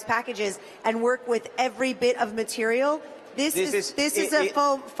surprise packages and work with every bit of material, this is a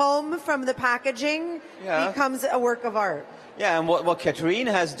foam from the packaging becomes a work of art. Yeah, and what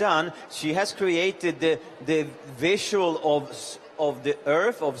Katerina has done, she has created the visual of the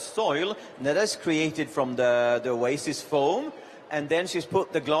earth, of soil, that is created from the oasis foam. And then she's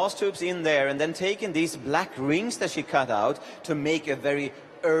put the glass tubes in there and then taken these black rings that she cut out to make a very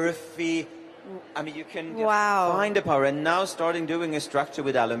earthy, I mean, you can just find the power. And now starting doing a structure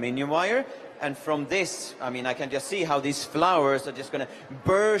with aluminium wire. And from this, I mean, I can just see how these flowers are just going to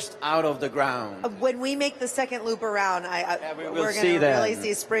burst out of the ground. When we make the second loop around, we're going to really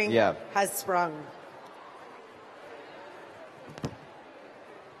see spring has sprung.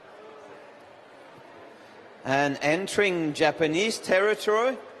 And entering Japanese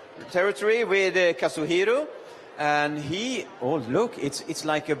territory with Kazuhiro, and oh look, it's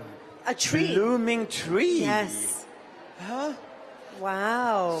like a tree, blooming tree. Yes. Huh?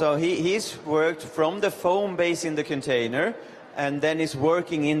 Wow. So he's worked from the foam base in the container, and then is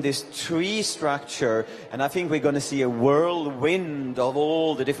working in this tree structure, and I think we're going to see a whirlwind of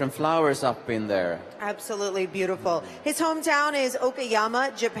all the different flowers up in there. Absolutely beautiful. His hometown is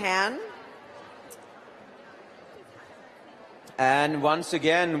Okayama, Japan. And once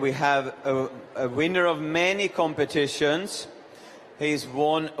again, we have a winner of many competitions. He's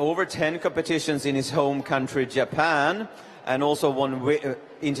won over 10 competitions in his home country, Japan, and also won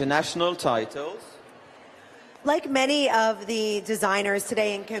international titles. Like many of the designers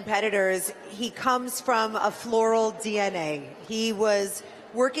today and competitors, he comes from a floral DNA. He was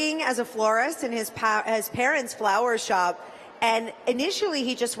working as a florist in his parents' flower shop, and initially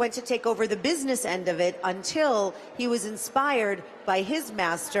he just went to take over the business end of it until he was inspired by his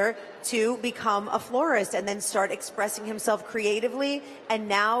master to become a florist and then start expressing himself creatively, and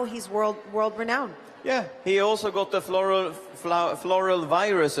now he's world renowned. Yeah, he also got the floral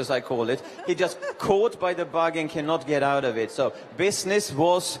virus, as I call it. He just caught by the bug and cannot get out of it. So business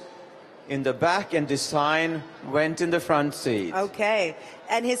was in the back and design went in the front seat. Okay,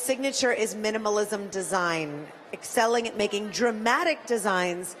 and his signature is minimalism design, excelling at making dramatic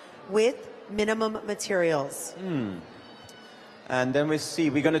designs with minimum materials. And then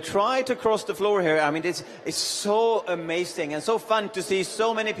we're going to try to cross the floor here. I mean, it's so amazing and so fun to see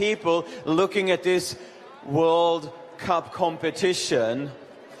so many people looking at this World Cup competition.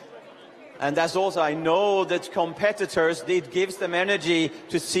 And that's also, I know that competitors, it gives them energy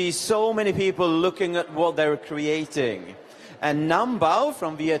to see so many people looking at what they're creating. And Nam Bao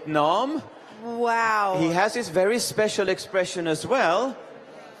from Vietnam, wow, he has this very special expression as well.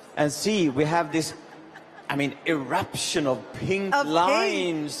 And see, we have this, I mean, eruption of pink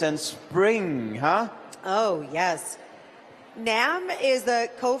lines and spring, huh? Oh, yes. Nam is the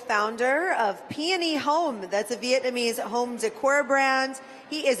co-founder of Peony Home. That's a Vietnamese home decor brand.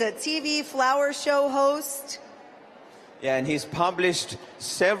 He is a TV flower show host. Yeah, and he's published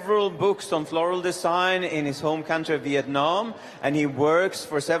several books on floral design in his home country, Vietnam, and he works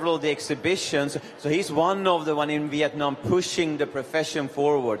for several of the exhibitions. So he's one of the one in Vietnam pushing the profession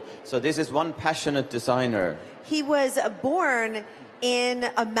forward. So this is one passionate designer. He was born in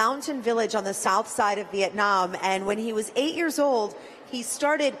a mountain village on the south side of Vietnam, and when he was 8 years old, he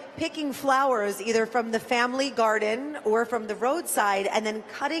started picking flowers either from the family garden or from the roadside and then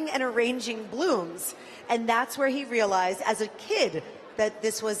cutting and arranging blooms. And that's where he realized as a kid that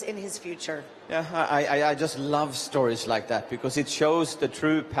this was in his future. Yeah, I just love stories like that because it shows the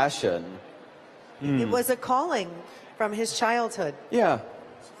true passion. It was a calling from his childhood. Yeah.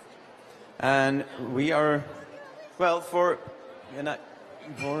 And we are, well, can I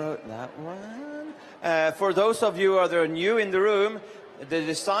borrow that one? For those of you that are new in the room, the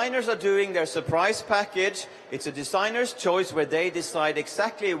designers are doing their surprise package. It's a designer's choice where they decide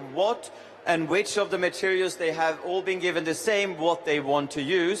exactly what and which of the materials they have all been given the same what they want to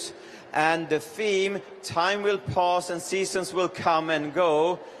use. And the theme, time will pass and seasons will come and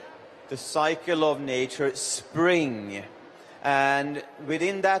go. The cycle of nature, spring. And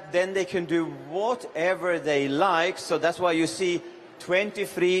within that, then they can do whatever they like. So that's why you see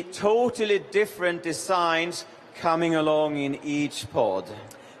 23 totally different designs coming along in each pod.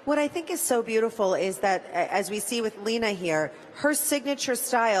 What I think is so beautiful is that, as we see with Lena here, her signature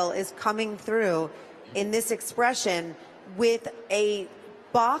style is coming through in this expression with a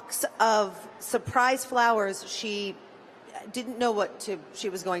box of surprise flowers. She didn't know she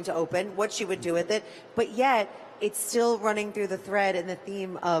was going to open, what she would do with it, but yet it's still running through the thread and the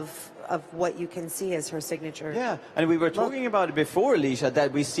theme of what you can see as her signature. Yeah, and we were talking about it before, Alicia,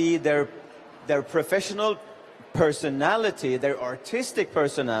 that we see their professional personality, their artistic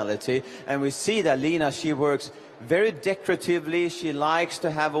personality, and we see that Lena, she works very decoratively. She likes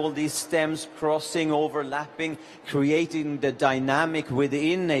to have all these stems crossing, overlapping, creating the dynamic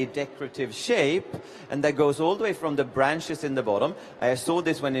within a decorative shape, and that goes all the way from the branches in the bottom. I saw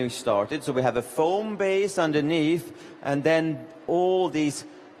this when we started, so we have a foam base underneath, and then all these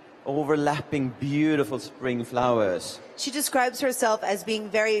overlapping beautiful spring flowers. She describes herself as being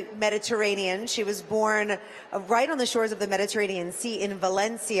very Mediterranean. She was born right on the shores of the Mediterranean Sea in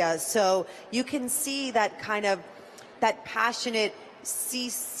Valencia. So you can see that kind of, that passionate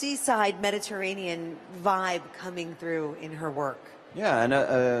seaside Mediterranean vibe coming through in her work. Yeah, and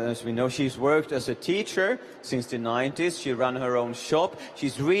as we know, she's worked as a teacher since the 90s. She ran her own shop.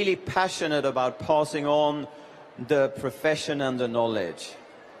 She's really passionate about passing on the profession and the knowledge.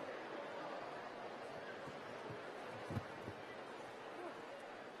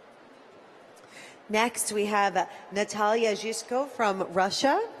 Next, we have Natalia Zhishko from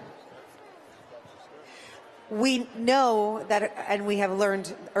Russia. We know that, and we have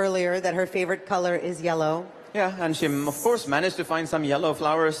learned earlier, that her favorite color is yellow. Yeah, and she, of course, managed to find some yellow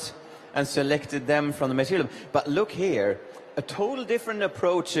flowers and selected them from the material. But look here, a total different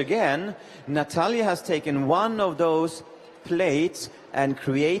approach again. Natalia has taken one of those plates and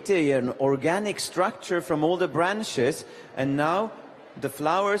create an organic structure from all the branches. And now the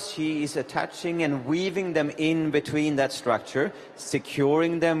flowers, she is attaching and weaving them in between that structure,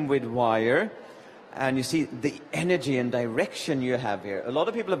 securing them with wire. And you see the energy and direction you have here. A lot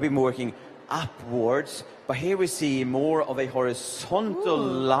of people have been working upwards, but here we see more of a horizontal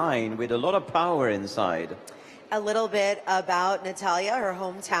line with a lot of power inside. A little bit about Natalia. Her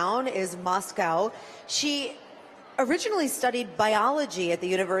hometown is Moscow. She originally studied biology at the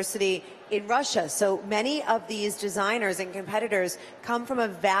university in Russia. So many of these designers and competitors come from a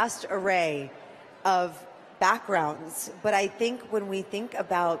vast array of backgrounds. But I think when we think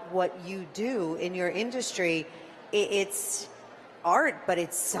about what you do in your industry, it's art, but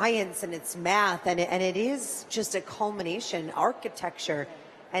it's science and it's math, and it is just a culmination, architecture.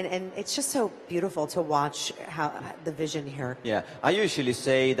 And it's just so beautiful to watch how the vision here. Yeah, I usually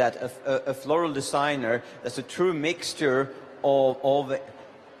say that a floral designer, that's a true mixture of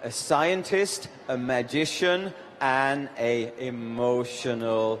a scientist, a magician, and a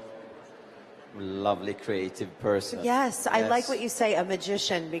emotional, lovely, creative person. Yes, I like what you say, a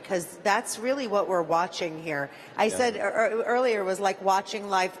magician, because that's really what we're watching here. I said earlier it was like watching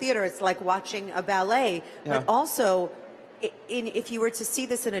live theater. It's like watching a ballet, but also if you were to see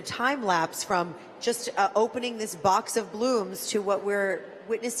this in a time lapse from just opening this box of blooms to what we're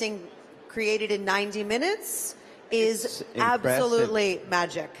witnessing created in 90 minutes is absolutely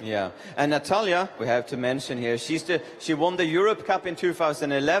magic. Yeah, and Natalia, we have to mention here, she won the Europe Cup in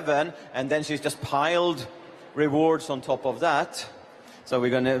 2011, and then she's just piled rewards on top of that. So we're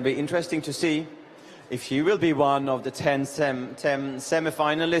going to be interesting to see if she will be one of the 10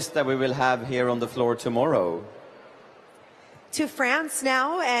 semifinalists that we will have here on the floor tomorrow. To France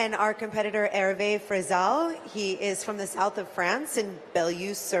now, and our competitor Hervé Frézal. He is from the south of France in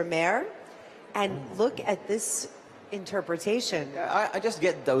Belleuil-sur-Mer. And look at this interpretation. I just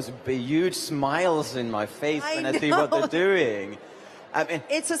get those huge smiles in my face when I see what they're doing. I mean,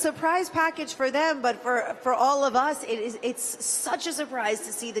 it's a surprise package for them, but for all of us, it's such a surprise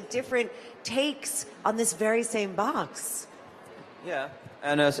to see the different takes on this very same box. Yeah,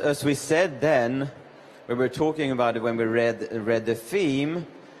 and as we said then, we were talking about it when we read the theme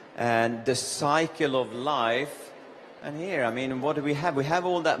and the cycle of life. And here, I mean, what do we have? We have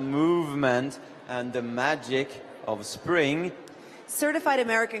all that movement and the magic of spring. Certified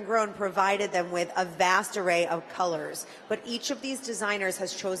American Grown provided them with a vast array of colors, but each of these designers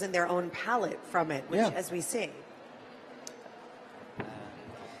has chosen their own palette from it, which, as we see.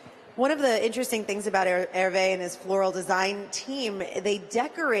 One of the interesting things about Hervé and his floral design team, they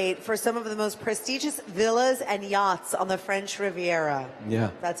decorate for some of the most prestigious villas and yachts on the French Riviera.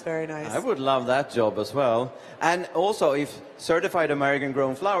 Yeah. That's very nice. I would love that job as well. And also, if Certified American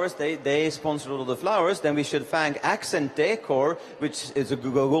Grown Flowers, they sponsored all the flowers, then we should thank Accent Decor, which is a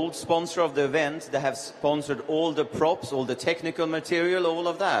gold sponsor of the event. They have sponsored all the props, all the technical material, all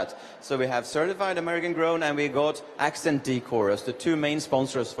of that. So we have Certified American Grown and we got Accent Decor as the two main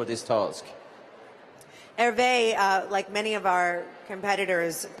sponsors for this task. Hervé, like many of our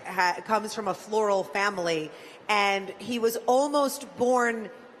competitors, comes from a floral family, and he was almost born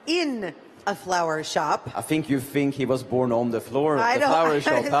in a flower shop. I think you think he was born on the floor of the flower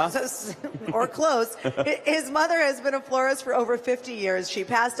shop, huh? Or close. His mother has been a florist for over 50 years. She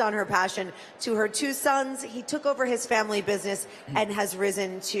passed on her passion to her two sons. He took over his family business and has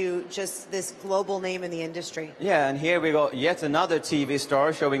risen to just this global name in the industry. Yeah, and here we got yet another TV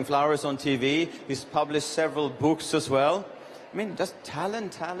star showing flowers on TV. He's published several books as well. I mean, just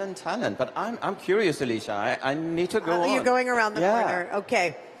talent, talent, talent. But I'm curious, Alicia. I need to go on. You're going around the corner.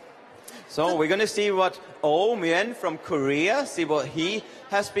 Okay. So we're going to see what Oh Myen from Korea, see what he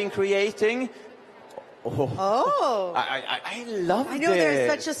has been creating. Oh. I love it. I know there's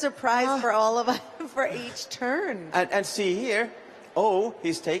such a surprise for all of us for each turn. And see here, Oh,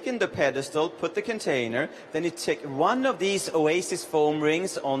 he's taken the pedestal, put the container, then he take one of these Oasis foam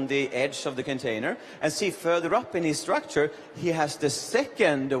rings on the edge of the container, and see further up in his structure, he has the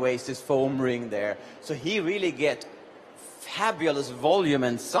second Oasis foam ring there. So he really gets fabulous volume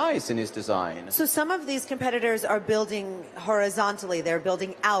and size in his design. So some of these competitors are building horizontally, they're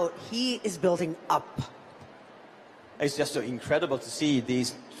building out. He is building up. It's just so incredible to see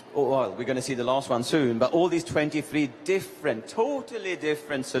these, well, we're going to see the last one soon, but all these 23 different, totally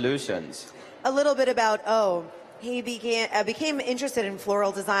different solutions. A little bit about Oh. He became interested in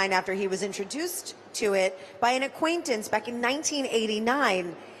floral design after he was introduced to it by an acquaintance back in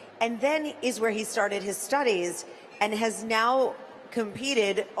 1989, and then is where he started his studies, and has now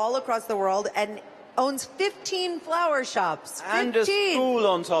competed all across the world and owns 15 flower shops. 15. And a school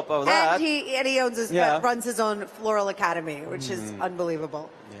on top of that. And he owns his, runs his own floral academy, which is unbelievable.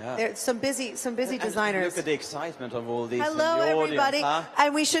 Yeah. There's some busy designers. Look at the excitement of all these. Hello, in the everybody. Audience,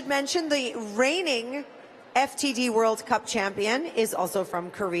 And we should mention the reigning FTD World Cup champion is also from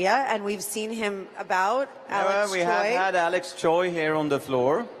Korea, and we've seen him about. Alex we Choi. have had Alex Choi here on the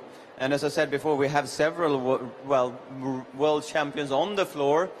floor. And as I said before, we have several, world champions on the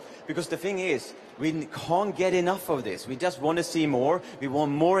floor. Because the thing is, we can't get enough of this. We just want to see more. We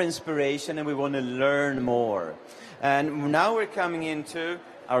want more inspiration, and we want to learn more. And now we're coming into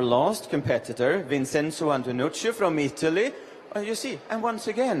our last competitor, Vincenzo Antonucci from Italy. And you see, and once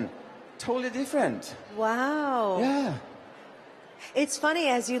again, totally different. Wow. Yeah. It's funny,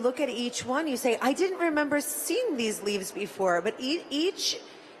 as you look at each one, you say, I didn't remember seeing these leaves before, but each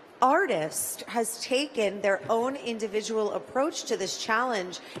artist has taken their own individual approach to this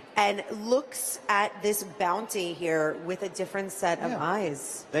challenge and looks at this bounty here with a different set of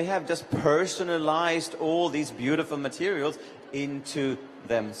eyes. They have just personalized all these beautiful materials into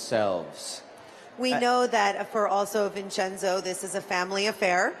themselves. We know that for also Vincenzo, this is a family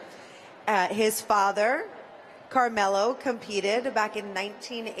affair. His father, Carmelo, competed back in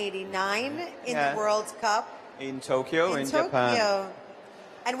 1989 in the World Cup. In Tokyo, in Japan.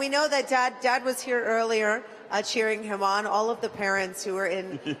 And we know that Dad was here earlier cheering him on. All of the parents who were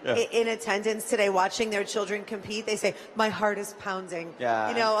in attendance today watching their children compete, they say, my heart is pounding. Yeah.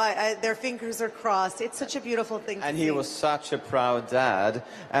 You know, their fingers are crossed. It's such a beautiful thing to see. And he was such a proud dad.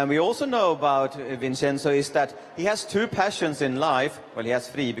 And we also know about Vincenzo is that he has two passions in life. Well, he has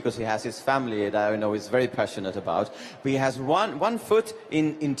three because he has his family that I know he's very passionate about. But he has one foot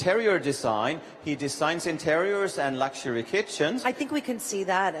in interior design. He designs interiors and luxury kitchens. I think we can see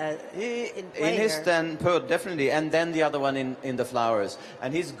that in play in his here. standpoint, definitely. And then the other one in the flowers.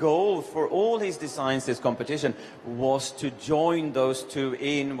 And his goal for all his designs, this competition, was to join those two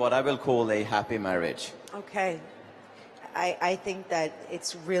in what I will call a happy marriage. Okay. I think that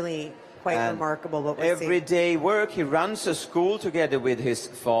it's really quite remarkable what we're seeing. Everyday work. He runs a school together with his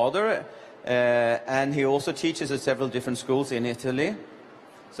father, and he also teaches at several different schools in Italy.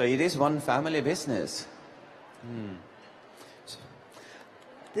 So it is one family business.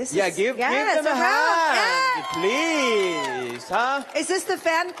 This Give them a hand, please. Huh? Is this the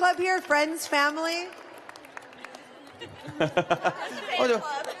fan club here? Friends, family?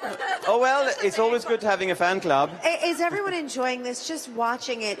 Oh, well, it's always good having a fan club. Is everyone enjoying this, just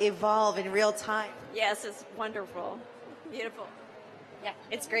watching it evolve in real time? Yes, it's wonderful. Beautiful. Yeah,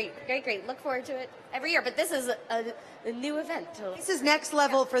 it's great. Great. Look forward to it every year. But this is a new event. This is next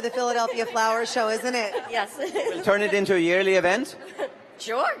level for the Philadelphia Flower Show, isn't it? Yes. We'll turn it into a yearly event.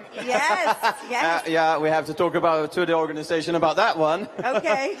 Sure. Yes. Yeah, we have to talk to the organization about that one.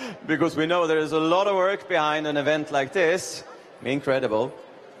 Okay. Because we know there is a lot of work behind an event like this. Incredible.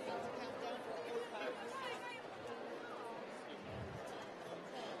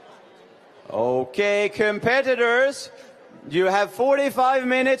 Okay, competitors, you have 45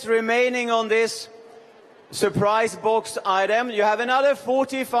 minutes remaining on this surprise box item. You have another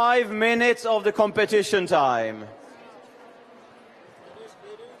 45 minutes of the competition time.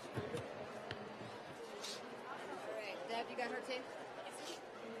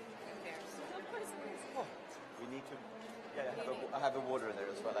 We need to. I have a water there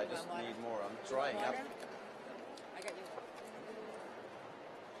as well. I just need more. I'm drying up. I got you.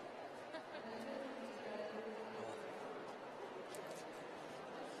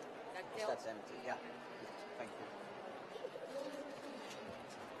 That's empty. Yeah. Thank you.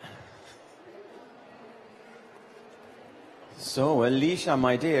 So, Alicia,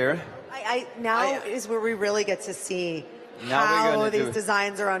 my dear. Now is where we really get to see Now we're how gonna these do-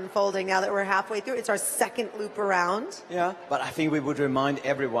 designs are unfolding now that we're halfway through. It's our second loop around. Yeah. But I think we would remind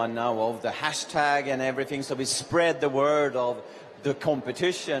everyone now of the hashtag and everything, so we spread the word of the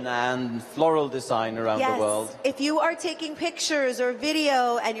competition and floral design around the world. If you are taking pictures or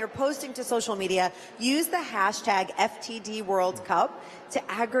video and you're posting to social media, use the hashtag FTD World Cup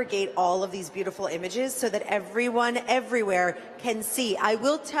to aggregate all of these beautiful images so that everyone everywhere can see. I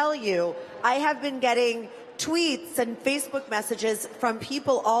will tell you, I have been getting tweets and Facebook messages from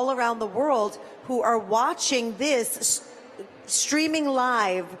people all around the world who are watching this streaming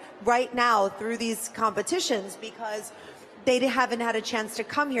live right now through these competitions because they haven't had a chance to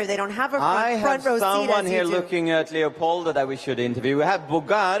come here. They don't have a front row seat. I have someone as here you do. looking at Leopoldo that we should interview. We have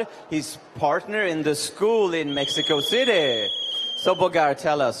Bogar, his partner in the school in Mexico City. So Bogar,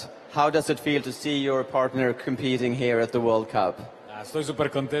 tell us, how does it feel to see your partner competing here at the World Cup? Estoy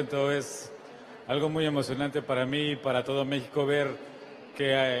súper contento. Es algo muy emocionante para mí y para todo México ver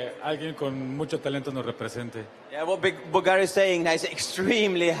que alguien con mucho talento nos represente. Yeah, what Bulgaria is saying, he's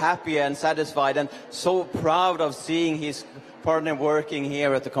extremely happy and satisfied and so proud of seeing his partner working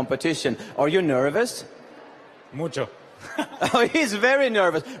here at the competition. Are you nervous? Mucho. Oh, he's very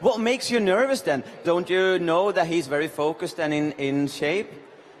nervous. What makes you nervous then? Don't you know that he's very focused and in shape?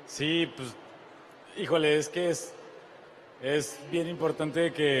 Sí, pues, híjole, es que es bien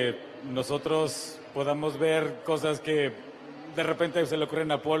importante que nosotros podamos ver cosas que de repente se le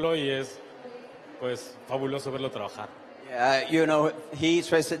ocurren a Polo y es, pues, fabuloso verlo trabajar. Yeah, you know,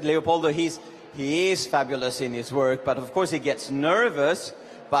 Leopoldo, he is fabulous in his work, but of course he gets nervous,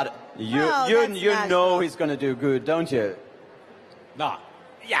 but you know he's going to do good, don't you? No.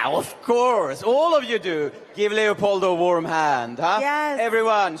 Yeah, of course. All of you do. Give Leopoldo a warm hand, huh? Yes.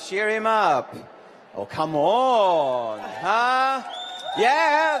 Everyone, cheer him up. Oh, come on, huh?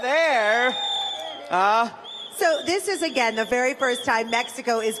 Yeah, there. So this is, again, the very first time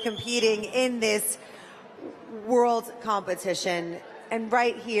Mexico is competing in this world competition. And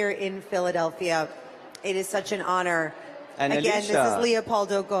right here in Philadelphia, it is such an honor. And again, Alicia, this is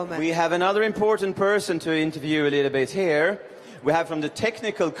Leopoldo Gomez. We have another important person to interview a little bit here. We have from the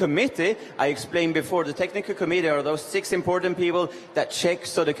technical committee. I explained before, the technical committee are those 6 important people that check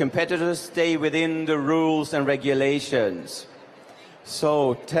so the competitors stay within the rules and regulations.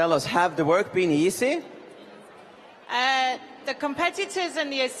 So tell us, have the work been easy? The competitors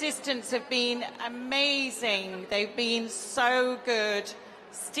and the assistants have been amazing. They've been so good,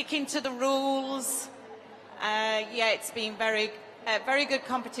 sticking to the rules. Yeah, it's been very good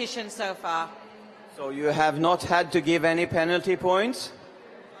competition so far. So you have not had to give any penalty points?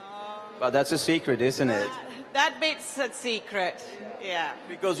 But that's a secret, isn't it? That bit's a secret, yeah.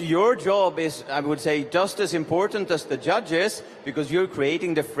 Because your job is, I would say, just as important as the judges, because you're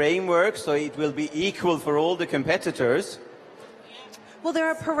creating the framework so it will be equal for all the competitors. Well, there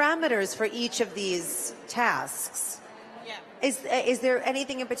are parameters for each of these tasks. Yeah. Is there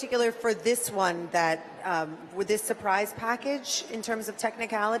anything in particular for this one that, with this surprise package in terms of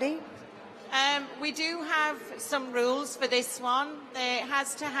technicality? We do have some rules for this one. It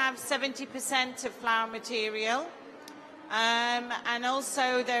has to have 70% of flour material. And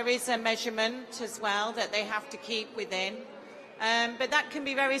also there is a measurement as well that they have to keep within. But that can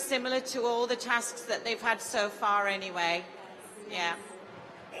be very similar to all the tasks that they've had so far anyway. Yeah.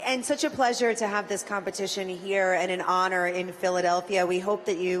 And such a pleasure to have this competition here and an honor in Philadelphia. We hope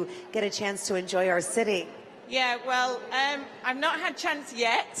that you get a chance to enjoy our city. Yeah, well, I've not had a chance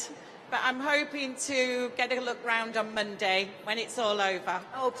yet, but I'm hoping to get a look round on Monday when it's all over.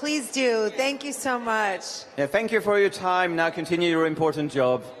 Oh, please do. Thank you so much. Yeah, thank you for your time. Now continue your important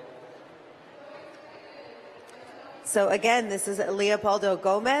job. So again, this is Leopoldo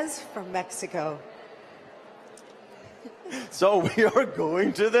Gomez from Mexico. So we are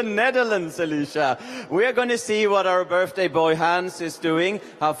going to the Netherlands, Alicia. We are going to see what our birthday boy Hans is doing,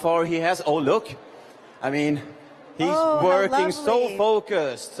 how far he has. Oh, look. I mean, he's working so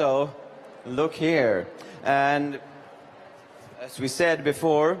focused. So look here. And as we said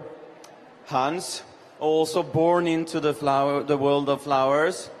before, Hans, also born into the world of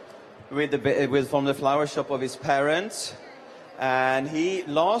flowers, from the flower shop of his parents. And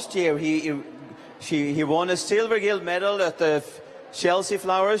last year he won a silver gilt medal at the Chelsea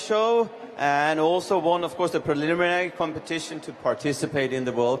Flower Show and also won, of course, the preliminary competition to participate in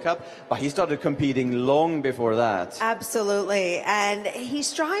the World Cup. But he started competing long before that. Absolutely. And he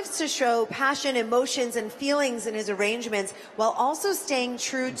strives to show passion, emotions, and feelings in his arrangements while also staying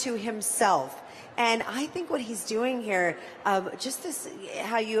true to himself. And I think what he's doing here, just this,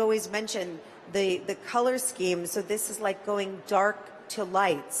 how you always mention the color scheme. So this is like going dark to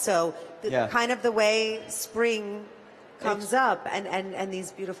light. So kind of the way spring comes up and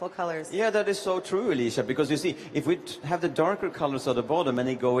these beautiful colors. Yeah, that is so true, Alicia, because you see, if we have the darker colors at the bottom and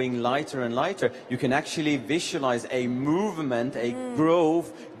they're going lighter and lighter, you can actually visualize a movement, a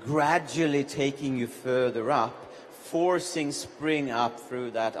growth gradually taking you further up, forcing spring up through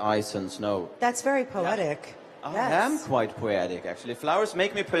that ice and snow. That's very poetic. I am quite poetic, actually. Flowers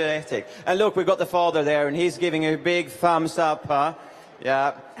make me poetic. And look, we've got the father there, and he's giving a big thumbs up, huh?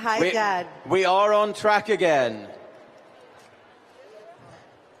 Yeah. Hi, Dad. We are on track again.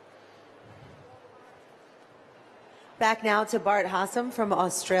 Back now to Bart Hassam from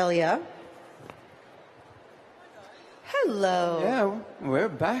Australia. Hello. Yeah, we're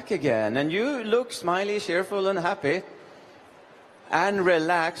back again. And you look smiley, cheerful, and happy. And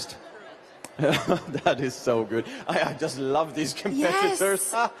relaxed. That is so good. I just love these competitors.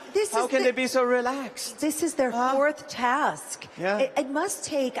 Yes. This How is can the- they be so relaxed? This is their fourth task. Yeah. It must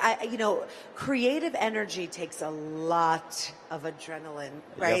take, creative energy takes a lot of adrenaline,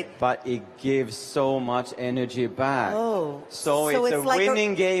 right? Yeah, but it gives so much energy back. Oh. So So it's a it's like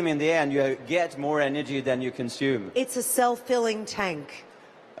winning game in the end. You get more energy than you consume. It's a self-filling tank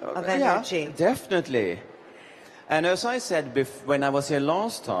of energy. Yeah, definitely. And as I said when I was here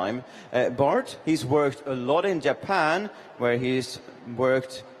last time, Bart, he's worked a lot in Japan, where he's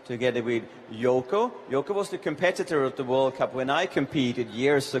worked together with Yoko. Yoko was the competitor of the World Cup when I competed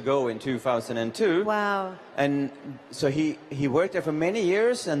years ago in 2002. Wow. And so he worked there for many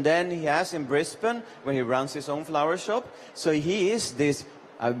years, and then he has in Brisbane, where he runs his own flower shop. So he is this,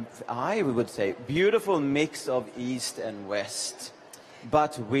 I would say, beautiful mix of East and West,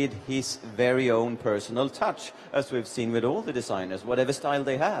 but with his very own personal touch, as we've seen with all the designers, whatever style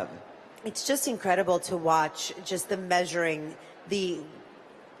they have. It's just incredible to watch just the measuring, the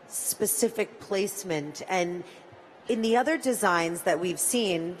specific placement. And in the other designs that we've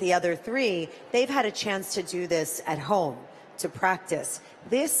seen, the other three, they've had a chance to do this at home, to practice.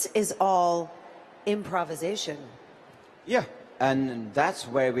 This is all improvisation. Yeah, and that's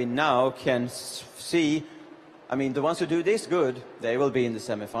where we now can see, I mean, the ones who do this good, they will be in the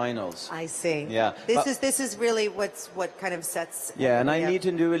semifinals. I see. Yeah. This is really what kind of sets. Yeah, and I everybody need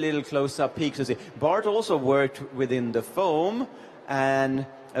to do a little close-up peek to see. Bart also worked within the foam, and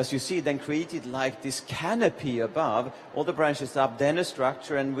as you see, then created like this canopy above, all the branches up, then a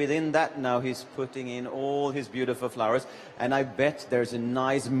structure, and within that now he's putting in all his beautiful flowers. And I bet there's a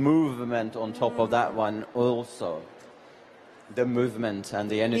nice movement on top of that one also. The movement and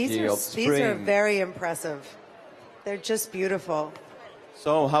the energy of spring. These are very impressive. They're just beautiful.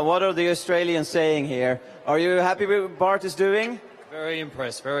 So, what are the Australians saying here? Are you happy with what Bart is doing? Very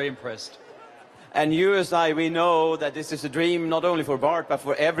impressed, very impressed. And you as we know that this is a dream not only for Bart, but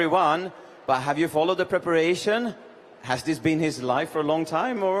for everyone. But have you followed the preparation? Has this been his life for a long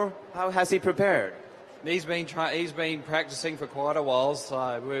time, or how has he prepared? He's been practicing for quite a while,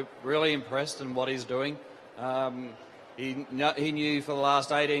 so we're really impressed in what he's doing. He knew for the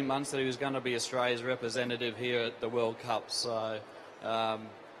last 18 months that he was going to be Australia's representative here at the World Cup. So him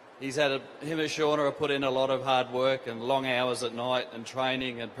and Shauna have put in a lot of hard work and long hours at night and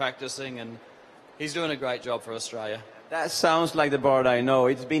training and practicing, and he's doing a great job for Australia. That sounds like the Bart I know.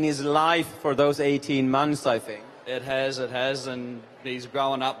 It's been his life for those 18 months, I think. It has, and he's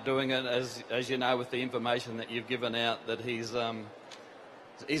growing up doing it, as you know, with the information that you've given out, that he's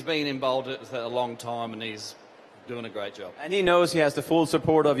been involved with it a long time, and he's doing a great job. And he knows he has the full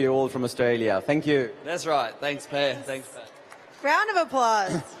support of you all from Australia. Thank you. That's right. Thanks, Pat. Thanks, Pat. Round of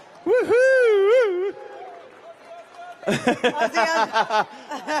applause. Woohoo!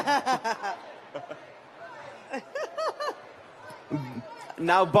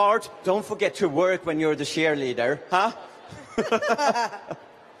 Now, Bart, don't forget to work when you're the cheerleader, huh?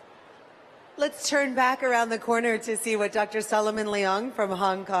 Let's turn back around the corner to see what Dr. Solomon Leong from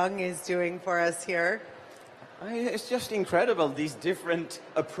Hong Kong is doing for us here. It's just incredible, these different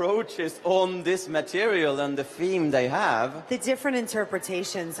approaches on this material and the theme they have. The different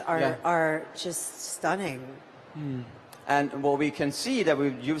interpretations are just stunning. And what we can see that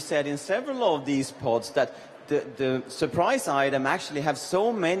you've said in several of these pods that the surprise item actually have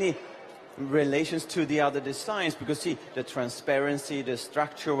so many relations to the other designs, because see the transparency, the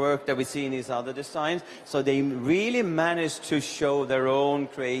structure work that we see in these other designs, so they really managed to show their own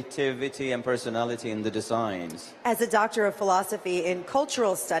creativity and personality in the designs. As a doctor of philosophy in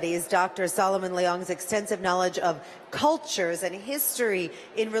cultural studies, Dr. Solomon Leong's extensive knowledge of cultures and history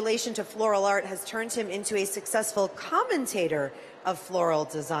in relation to floral art has turned him into a successful commentator of floral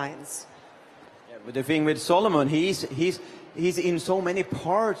designs. Yeah, but the thing with Solomon, he's in so many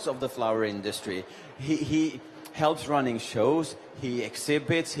parts of the flower industry. He helps running shows, he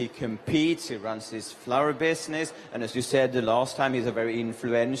exhibits, he competes, he runs his flower business, and as you said the last time, he's a very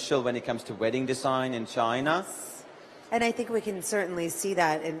influential when it comes to wedding design in China. And I think we can certainly see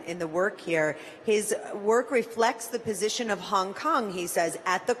that in the work here. His work reflects the position of Hong Kong, he says,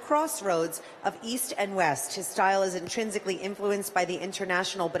 at the crossroads of East and West. His style is intrinsically influenced by the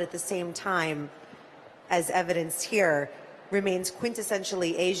international, but at the same time, as evidenced here, remains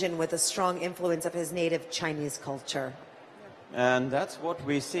quintessentially Asian with a strong influence of his native Chinese culture. And that's what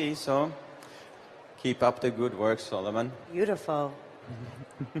we see, so keep up the good work, Solomon. Beautiful.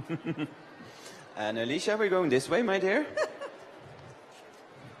 And Alicia, we're going this way, my dear.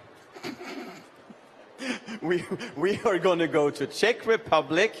 we are going to go to Czech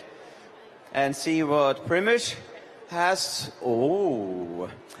Republic and see what Primož has. Oh, Wow.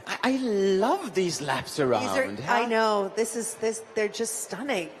 I love these laps around. I know, they're just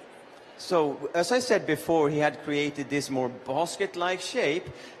stunning. So, as I said before, he had created this more basket-like shape,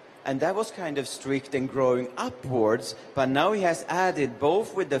 and that was kind of strict and growing upwards, but now he has added,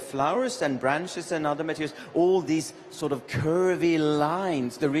 both with the flowers and branches and other materials, all these sort of curvy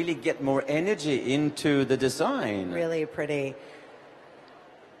lines to really get more energy into the design. Really pretty.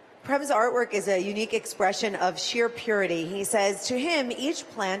 Prem's artwork is a unique expression of sheer purity. He says, to him, each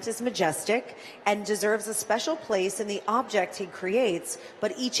plant is majestic and deserves a special place in the object he creates,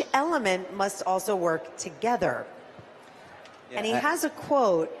 but each element must also work together. Yeah, and he has a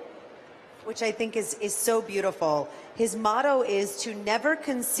quote, which I think is so beautiful. His motto is to never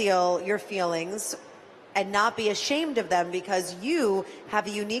conceal your feelings and not be ashamed of them, because you have a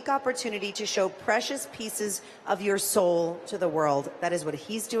unique opportunity to show precious pieces of your soul to the world. That is what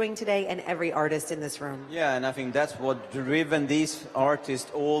he's doing today, and every artist in this room. Yeah, and I think that's what driven these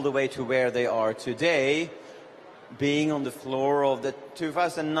artists all the way to where they are today, being on the floor of the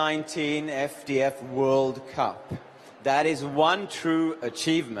 2019 FDF World Cup. That is one true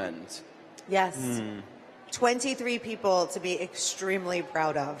achievement. Yes. 23 people to be extremely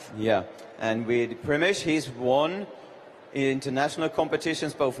proud of. Yeah, and with Primish, he's won international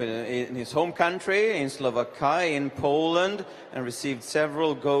competitions both in his home country, in Slovakia, in Poland, and received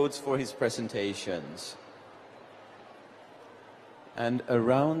several golds for his presentations. And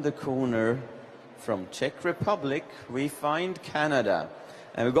around the corner from Czech Republic, we find Canada.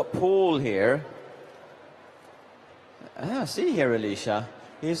 And we've got Paul here. See here, Alicia.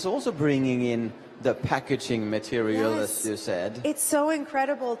 He's also bringing in the packaging material, Yes. as you said. It's so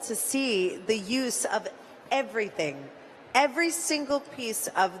incredible to see the use of everything. Every single piece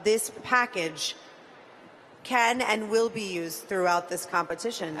of this package can and will be used throughout this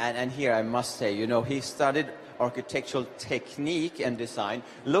competition. And here I must say, you know, he studied architectural technique and design.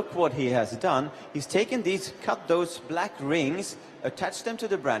 Look what he has done. He's taken these, cut those black rings, attached them to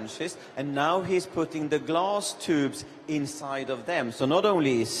the branches, and now he's putting the glass tubes inside of them. So not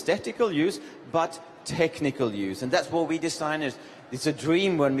only aesthetical use, but technical use. And that's what we designers, it's a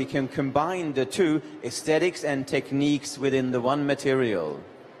dream when we can combine the two, aesthetics and techniques, within the one material.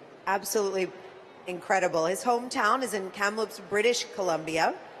 Absolutely incredible. His hometown is in Kamloops, British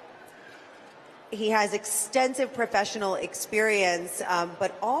Columbia. He has extensive professional experience,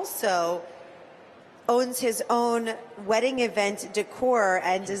 but also owns his own wedding event decor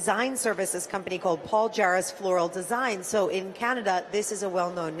and design services company called Paul Jarvis Floral Design. So in Canada, this is a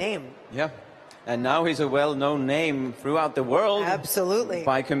well-known name. Yeah. And now he's a well-known name throughout the world. Absolutely.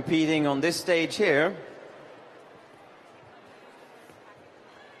 By competing on this stage here.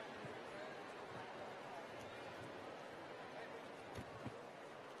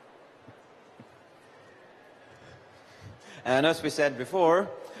 And as we said before,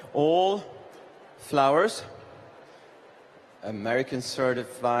 all flowers, American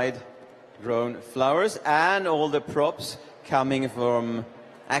certified grown flowers, and all the props coming from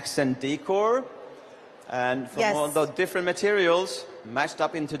Accent Decor and from Yes. all the different materials matched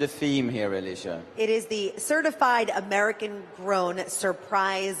up into the theme here, Alicia. It is the certified American-grown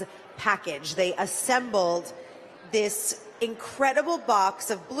surprise package. They assembled this incredible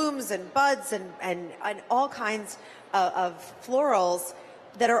box of blooms and buds and all kinds of florals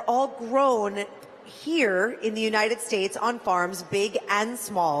that are all grown here in the United States on farms, big and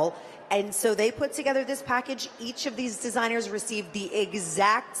small. And so they put together this package. Each of these designers received the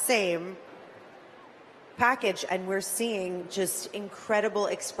exact same package, and we're seeing just incredible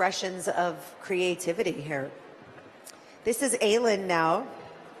expressions of creativity here. This is Aylin now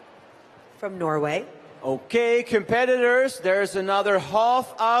from Norway. Okay, competitors, there's another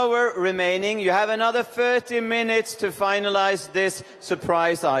half hour remaining. You have another 30 minutes to finalize this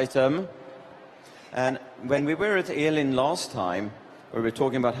surprise item. And when we were at Elin last time, we were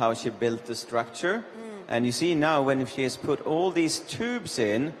talking about how she built the structure. And you see now when she has put all these tubes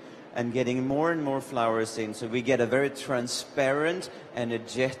in and getting more and more flowers in, so we get a very transparent,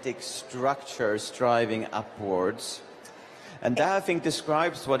 energetic structure striving upwards. And that, I think,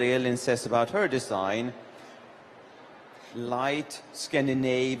 describes what Elin says about her design. Light,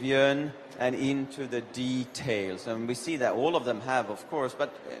 Scandinavian, and into the details. And we see that all of them have, of course,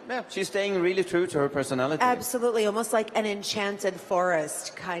 but yeah, she's staying really true to her personality. Absolutely, almost like an enchanted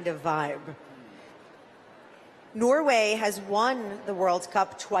forest kind of vibe. Norway has won the World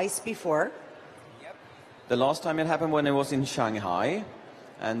Cup twice before. Yep. The last time it happened when it was in Shanghai,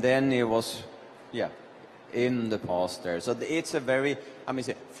 and then it was, yeah, in the past there. So it's a very,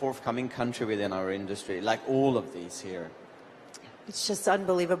 forthcoming country within our industry, like all of these here. It's just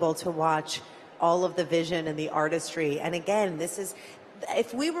unbelievable to watch all of the vision and the artistry. And again,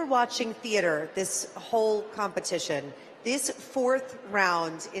 if we were watching theater, this whole competition, this fourth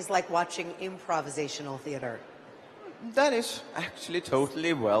round is like watching improvisational theater. That is actually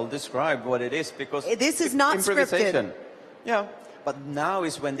totally well described what it is, because This is not improvisation. scripted. Yeah, but now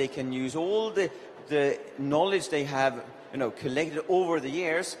is when they can use all the knowledge they have, collected over the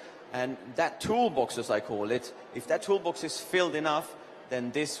years, and that toolbox, as I call it. If that toolbox is filled enough,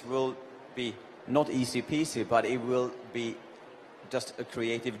 then this will be not easy peasy, but it will be just a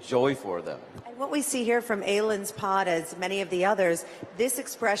creative joy for them. And what we see here from Aylin's pod, as many of the others, this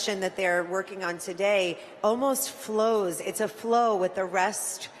expression that they're working on today almost flows. It's a flow with the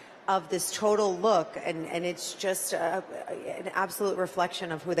rest of this total look, and it's just an absolute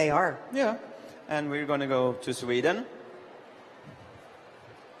reflection of who they are. Yeah, and we're going to go to Sweden.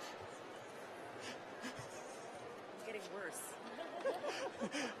 It's getting worse.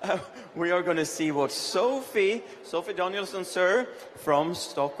 We are going to see what Sophie Danielsson, sir, from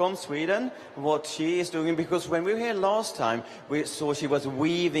Stockholm, Sweden, what she is doing. Because when we were here last time, we saw she was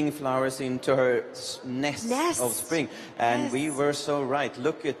weaving flowers into her nest of spring. And we were so right.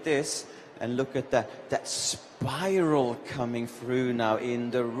 Look at this, and look at that spiral coming through now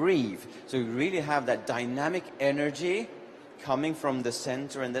in the wreath. So you really have that dynamic energy coming from the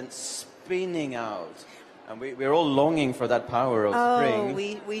center and then spinning out. And we're all longing for that power of spring.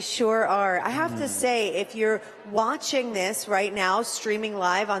 Oh, we sure are. I have to say, if you're watching this right now, streaming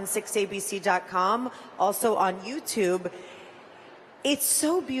live on 6abc.com, also on YouTube, it's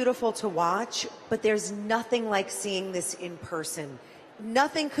so beautiful to watch, but there's nothing like seeing this in person.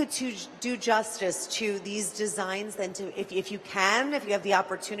 Nothing could do justice to these designs than to, if you have the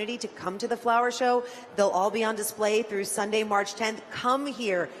opportunity to come to the flower show, they'll all be on display through Sunday, March 10th. Come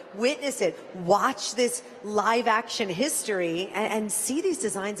here, witness it, watch this live action history, and see these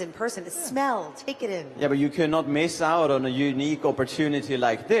designs in person. Smell, take it in. Yeah, but you cannot miss out on a unique opportunity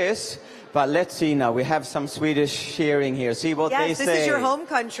like this. But let's see now, we have some Swedish cheering here. See what they say. Yes, this is your home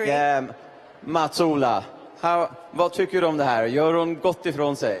country. Mats-Ola. Vad tycker du om det här? Gör hon gott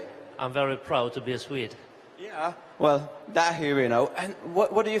ifrån sig? I'm very proud to be a Swede. Yeah, well, that here we know. And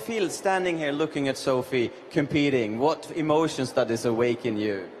what do you feel standing here looking at Sophie competing? What emotions does this awaken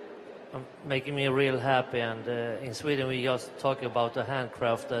you? Making me real happy, and in Sweden we just talk about the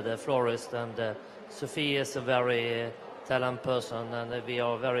handcrafted florist, and Sophie is a very talented person, and we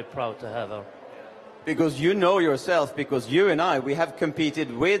are very proud to have her. Because you know yourself, because you and I, we have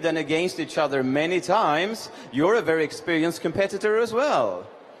competed with and against each other many times. You're a very experienced competitor as well.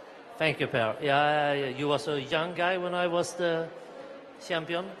 Thank you, Per. Yeah, you was a young guy when I was the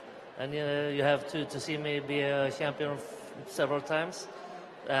champion, and you have to see me be a champion several times.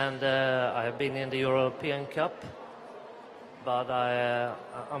 And I have been in the European Cup, but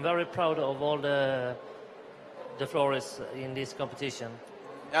I'm very proud of all the florists in this competition.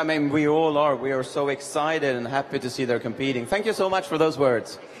 I mean, we all are. We are so excited and happy to see they're competing. Thank you so much for those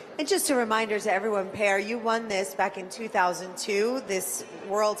words. And just a reminder to everyone, Per, you won this back in 2002, this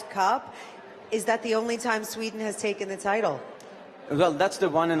World Cup. Is that the only time Sweden has taken the title? Well, that's the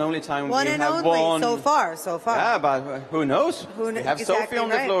one and only time one we and have only, won. so far. Yeah, but who knows? We have exactly Sophie on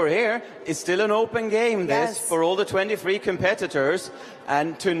the floor here. It's still an open game, this, for all the 23 competitors.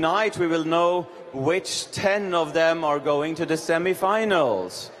 And tonight we will know which 10 of them are going to the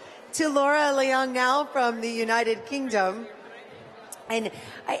semifinals. To Laura Leung now from the United Kingdom. And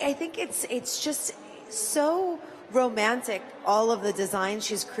I think it's just so romantic, all of the designs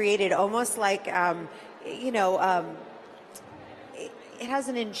she's created, almost like, it has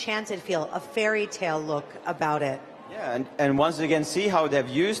an enchanted feel, a fairy tale look about it. Yeah, and once again, see how they've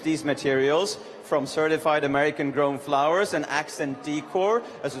used these materials from certified American-grown flowers and accent decor.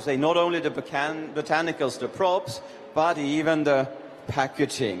 As you say, not only the botanicals, the props, but even the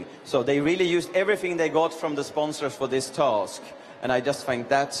packaging. So they really used everything they got from the sponsors for this task. And I just think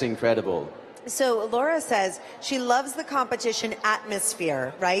that's incredible. So Laura says she loves the competition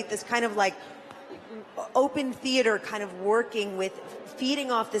atmosphere, right? This kind of like open theater kind of working with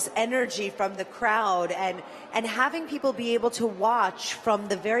feeding off this energy from the crowd and having people be able to watch from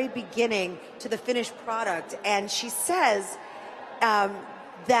the very beginning to the finished product. And she says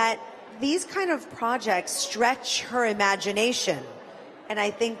that these kind of projects stretch her imagination. And I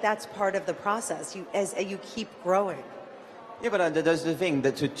think that's part of the process as you keep growing. Yeah, but that's the thing,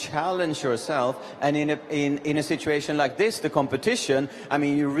 that to challenge yourself, and in a situation like this, the competition, I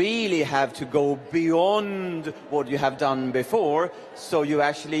mean, you really have to go beyond what you have done before, so you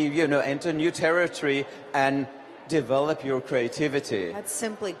actually, enter new territory and develop your creativity. That's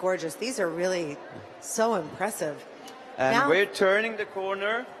simply gorgeous. These are really so impressive. And now we're turning the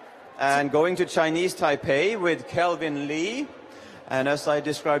corner and going to Chinese Taipei with Kelvin Lee. And as I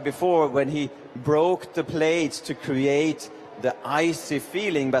described before, when he broke the plates to create the icy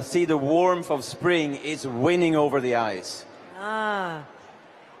feeling, but see the warmth of spring is winning over the ice. Ah,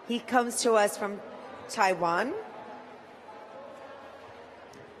 he comes to us from Taiwan.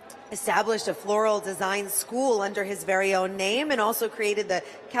 Established a floral design school under his very own name and also created the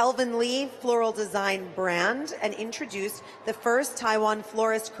Calvin Lee floral design brand and introduced the first Taiwan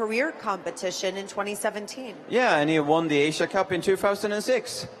florist career competition in 2017. Yeah, and he won the Asia Cup in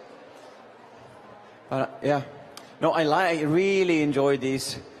 2006. Yeah. No, I really enjoy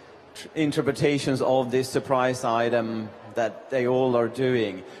these interpretations of this surprise item that they all are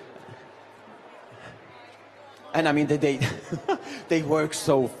doing. And I mean, they they work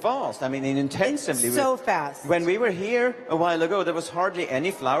so fast. I mean, intensively. It's so fast. When we were here a while ago, there was hardly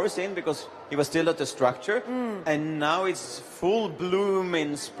any flowers in because he was still at the structure. And now it's full bloom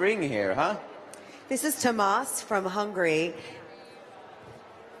in spring here, huh? This is Tomas from Hungary,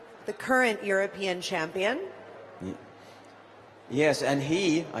 the current European champion. Yes, and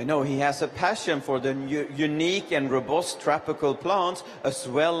I know he has a passion for the unique and robust tropical plants as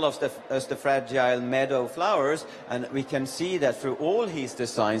well as the fragile meadow flowers. And we can see that through all his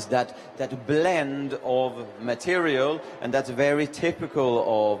designs, that blend of material, and that's very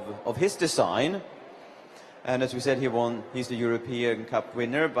typical of his design. And as we said, he's the European Cup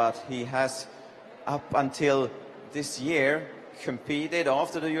winner, but he has, up until this year, competed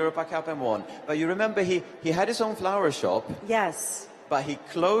after the Europa Cup and won. But you remember he had his own flower shop. Yes. But he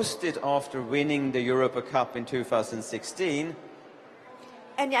closed it after winning the Europa Cup in 2016.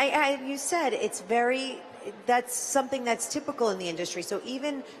 And you said that's something that's typical in the industry. So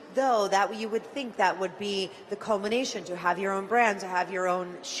even though that you would think that would be the culmination, to have your own brand, to have your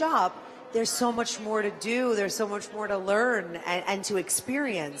own shop, there's so much more to do. There's so much more to learn and to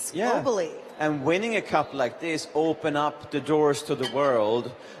experience globally. And winning a cup like this open up the doors to the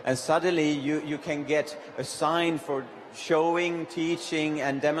world, and suddenly you can get assigned for showing, teaching,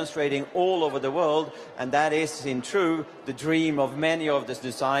 and demonstrating all over the world. And that is, in true, the dream of many of the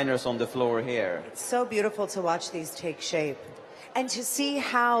designers on the floor here. It's so beautiful to watch these take shape and to see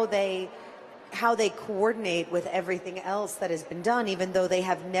how they coordinate with everything else that has been done, even though they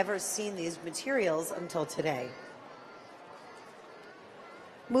have never seen these materials until today.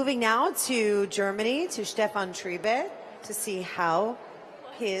 Moving now to Germany, to Stefan Triebe, to see how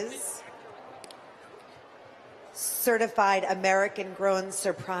his certified American-grown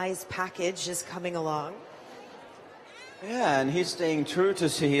surprise package is coming along. Yeah, and he's staying true to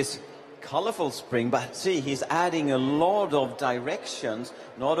his colorful spring, but see, he's adding a lot of directions,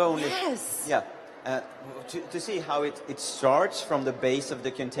 not only... Yes! Yeah, to see how it starts from the base of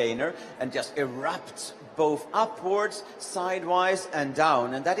the container and just erupts both upwards, sidewise, and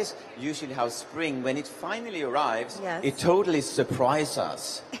down. And that is usually how spring, when it finally arrives, it totally surprises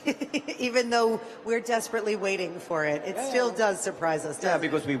us. Even though we're desperately waiting for it, it still does surprise us, doesn't it?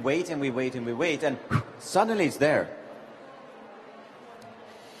 Because we wait and we wait and we wait, and suddenly it's there.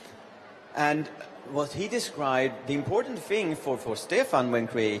 And what he described, the important thing for Stefan when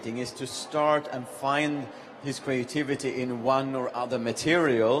creating is to start and find his creativity in one or other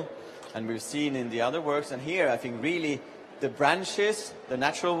material. And we've seen in the other works, and here I think really the branches, the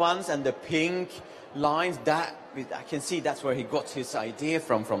natural ones, and the pink lines, that I can see that's where he got his idea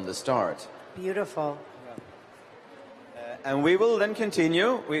from the start. Beautiful. And we will then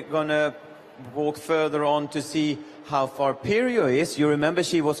continue. We're going to walk further on to see how far Pirjo is. You remember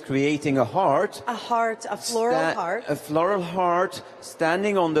she was creating a heart. A heart, a floral heart. A floral heart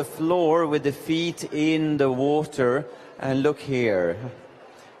standing on the floor with the feet in the water. And look here.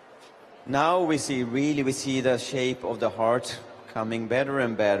 Now we see the shape of the heart coming better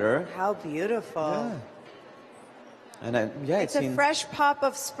and better. How beautiful. Yeah. And it's a fresh pop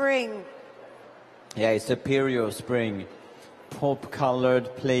of spring. Yeah, it's a Pirjo spring.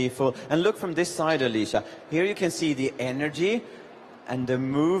 Pop-colored, playful. And look from this side, Alicia. Here you can see the energy and the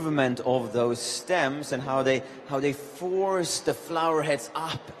movement of those stems and how they force the flower heads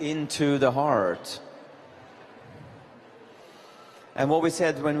up into the heart. And what we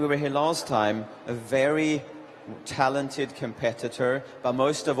said when we were here last time, a very talented competitor, but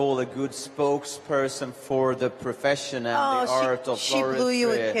most of all a good spokesperson for the profession and the art of floristry. She blew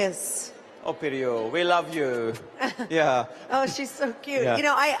you a kiss. Oh, Pirjo, we love you. Yeah. Oh, she's so cute. Yeah. You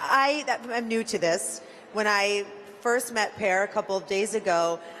know, I'm new to this. When I first met Per a couple of days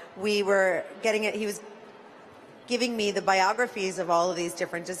ago, we were getting it. He was giving me the biographies of all of these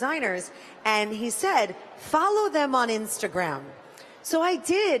different designers, and he said, follow them on Instagram. So I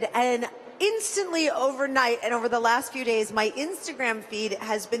did, and instantly overnight and over the last few days, my Instagram feed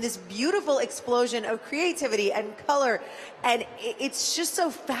has been this beautiful explosion of creativity and color. And it's just so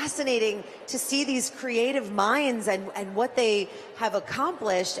fascinating to see these creative minds and what they have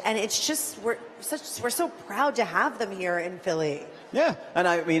accomplished. And it's just, we're so proud to have them here in Philly. Yeah, and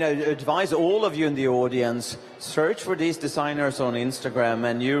I mean, I advise all of you in the audience, search for these designers on Instagram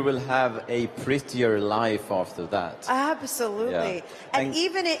and you will have a prettier life after that. Absolutely. Yeah. And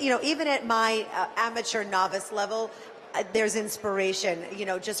even at, even at my amateur novice level, there's inspiration,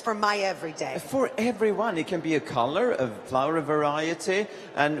 just for my everyday. For everyone, it can be a color, a flower variety.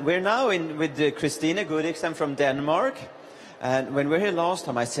 And we're now with Christina Gudiksen from Denmark. And when we were here last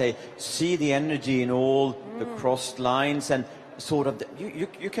time, I say, see the energy in all the crossed lines and sort of,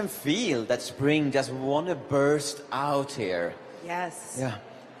 you can feel that spring just want to burst out here. Yes. Yeah.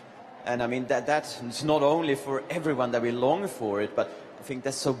 And I mean, that's not only for everyone that we long for it, but I think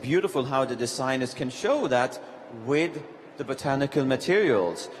that's so beautiful how the designers can show that with the botanical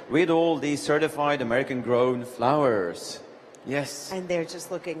materials, with all these certified American-grown flowers. Yes. And they're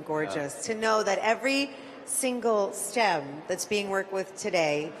just looking gorgeous. To know that every single stem that's being worked with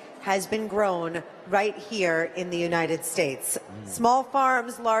today has been grown right here in the United States. Small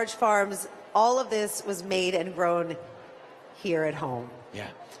farms, large farms, all of this was made and grown here at home. Yeah.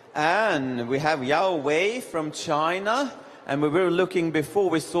 And we have Yao Wei from China. And we were looking before,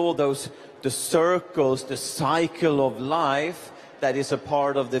 we saw the circles, the cycle of life that is a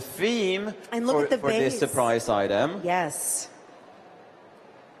part of the theme and look at the for base. This surprise item. Yes.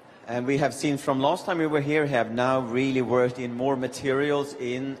 And we have seen from last time we were here, have now really worked in more materials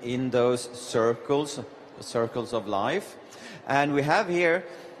in those circles, the circles of life. And we have here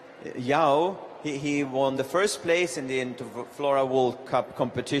Yao. He won the first place in the Flora World Cup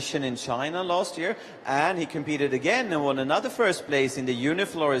competition in China last year, and he competed again and won another first place in the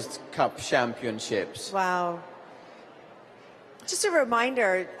Uniflorist Cup Championships. Wow. Just a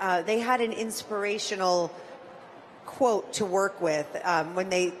reminder, they had an inspirational quote to work with when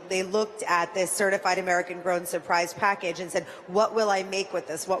they looked at this certified American grown surprise package and said, what will I make with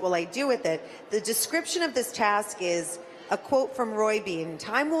this? What will I do with it? The description of this task is a quote from Roy Bean: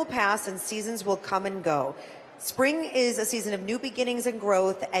 time will pass and seasons will come and go. Spring is a season of new beginnings and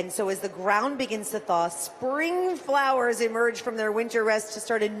growth, and so as the ground begins to thaw, spring flowers emerge from their winter rest to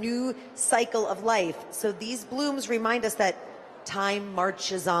start a new cycle of life. So these blooms remind us that time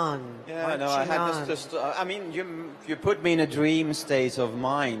marches on. Yeah, no, I had this just, I mean, you put me in a dream state of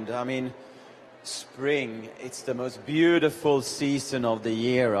mind. I mean, spring, it's the most beautiful season of the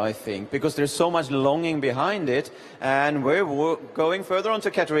year, I think, because there's so much longing behind it. And we're going further on to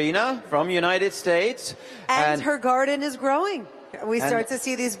Katerina from United States. And her garden is growing. We start to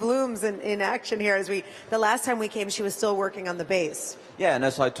see these blooms in action here. The last time we came, she was still working on the base. Yeah, and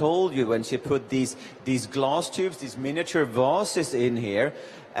as I told you, when she put these glass tubes, these miniature vases in here,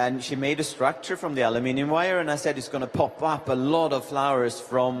 and she made a structure from the aluminium wire, and I said it's going to pop up a lot of flowers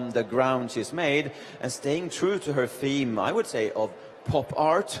from the ground she's made, and staying true to her theme, I would say, of pop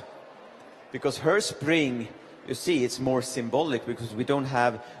art, because her spring, you see, it's more symbolic, because we don't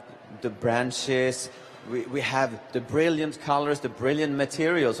have the branches, we have the brilliant colors, the brilliant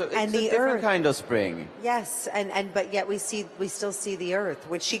materials, so it's a different kind of spring. Yes, but yet we still see the earth,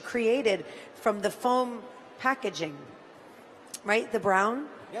 which she created from the foam packaging, right? The brown.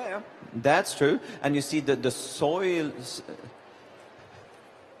 Yeah, that's true. And you see the soil.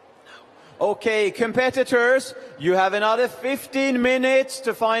 Okay, competitors, you have another 15 minutes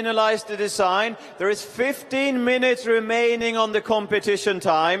to finalize the design. There is 15 minutes remaining on the competition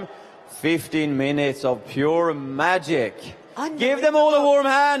time. 15 minutes of pure magic. Give them all a warm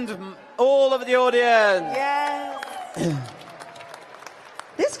hand, all of the audience. Yes.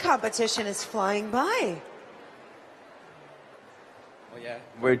 This competition is flying by. Oh, yeah.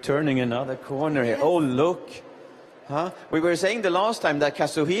 We're turning another corner here. Oh, look. Huh? We were saying the last time that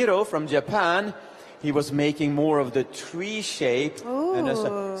Kazuhiro from Japan, he was making more of the tree shape. Ooh.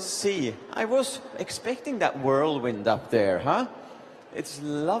 And see, I was expecting that whirlwind up there, huh? It's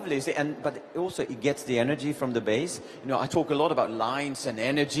lovely, see, but also it gets the energy from the base. You know, I talk a lot about lines and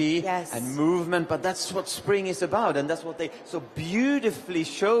energy and movement, but that's what spring is about, and that's what they so beautifully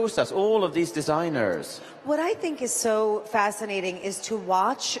shows us, all of these designers. What I think is so fascinating is to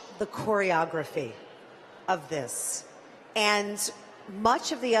watch the choreography of this. And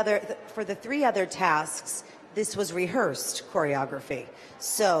much of for the three other tasks, this was rehearsed choreography.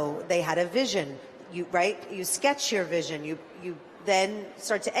 So they had a vision, you sketch your vision, you then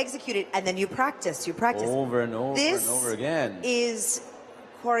start to execute it, and then you practice. Over and over and over again. This is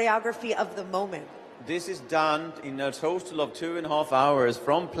choreography of the moment. this is done in a total of 2.5 hours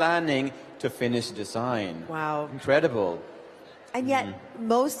from planning to finished design. Wow. Incredible. And yet,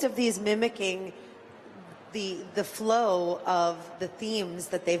 most of these mimicking the flow of the themes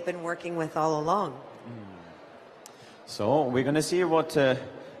that they've been working with all along. So we're going to see what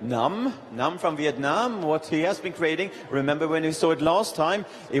Nam from Vietnam, what he has been creating. Remember when we saw it last time?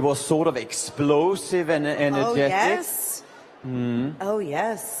 It was sort of explosive and energetic. Oh, yes. Oh,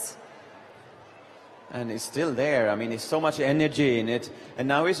 yes. And it's still there. I mean, there's so much energy in it. And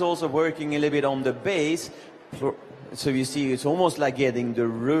now he's also working a little bit on the base. So you see, it's almost like getting the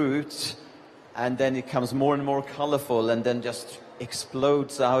roots, and then it becomes more and more colorful, and then just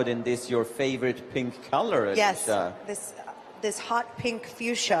explodes out in this, your favorite pink color, Yes, Alicia. this hot pink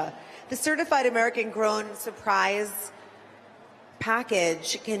fuchsia. The certified American-grown surprise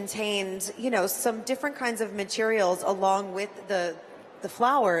package contains, you know, some different kinds of materials along with the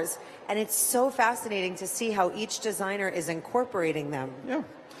flowers, and it's so fascinating to see how each designer is incorporating them. Yeah,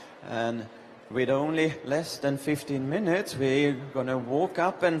 and with only less than 15 minutes, we're gonna walk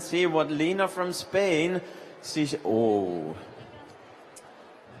up and see what Lina from Spain sees. Oh.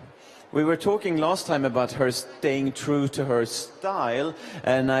 We were talking last time about her staying true to her style,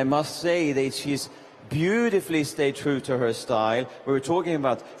 and I must say that she's beautifully stayed true to her style. We were talking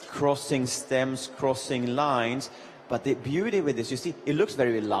about crossing stems, crossing lines, but the beauty with this, you see, it looks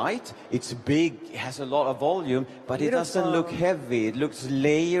very light, it's big, it has a lot of volume, but Beautiful. it doesn't look heavy, it looks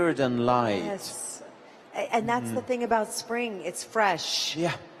layered and light. Yes, and that's the thing about spring, it's fresh.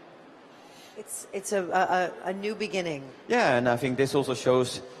 Yeah. It's a new beginning. Yeah, and I think this also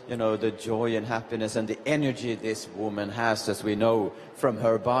shows, you know, the joy and happiness and the energy this woman has, as we know from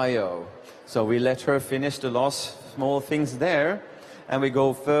her bio. So we let her finish the last small things there, and we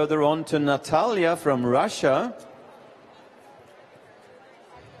go further on to Natalia from Russia.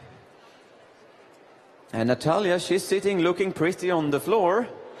 And Natalia, she's sitting looking pretty on the floor.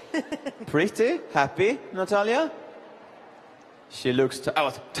 Pretty? Happy, Natalia? She looks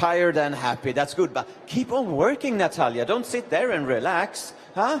tired and happy. That's good, but keep on working, Natalia. Don't sit there and relax,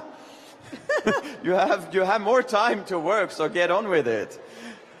 huh? you have more time to work, so get on with it.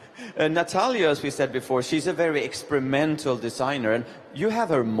 Natalia, as we said before, she's a very experimental designer, and you have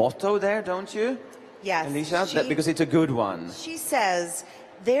her motto there, don't you? Yes. Alicia, because it's a good one. She says,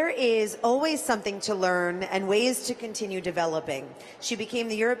 there is always something to learn and ways to continue developing. She became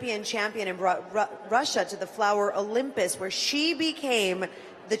the European champion and brought Russia to the Flower Olympus, where she became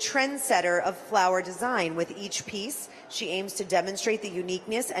the trendsetter of flower design. With each piece, she aims to demonstrate the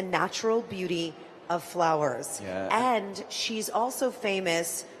uniqueness and natural beauty of flowers. Yeah. And she's also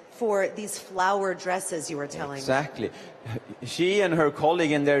famous for these flower dresses you were telling me. Exactly. She and her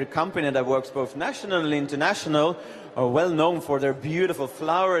colleague in their company that works both national and international are well known for their beautiful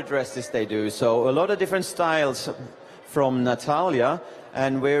flower dresses they do. So a lot of different styles from Natalia,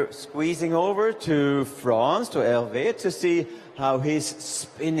 and we're squeezing over to France, to Hervé, to see how his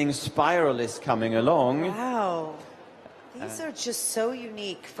spinning spiral is coming along. Wow. These are just so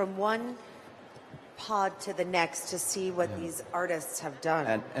unique, from one pod to the next, to see what these artists have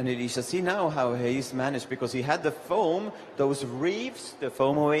done. And Elisa, see now how he's managed, because he had the foam, those reefs, the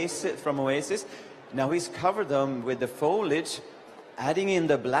foam from Oasis. Now he's covered them with the foliage, adding in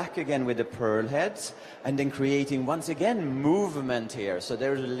the black again with the pearl heads, and then creating once again movement here. So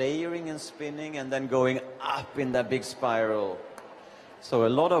there's layering and spinning and then going up in that big spiral. So a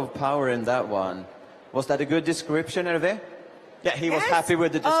lot of power in that one. Was that a good description, Hervé? Yeah, he was happy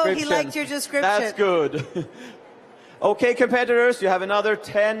with the description. Oh, he liked your description. That's good. Okay, competitors, you have another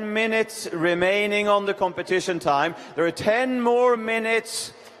 10 minutes remaining on the competition time. There are 10 more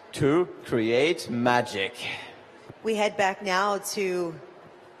minutes to create magic. We head back now to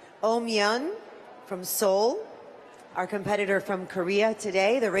Om-Yeon from Seoul, our competitor from Korea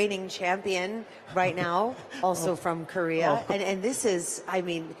today, the reigning champion right now, also from Korea. And this is, I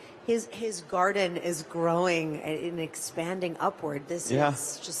mean, his garden is growing and expanding upward. This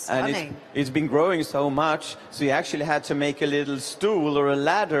is just stunning. And it's been growing so much, so he actually had to make a little stool or a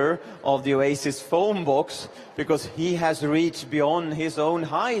ladder of the Oasis foam box, because he has reached beyond his own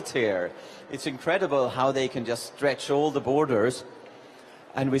height here. It's incredible how they can just stretch all the borders.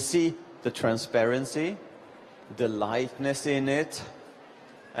 And we see the transparency, the lightness in it.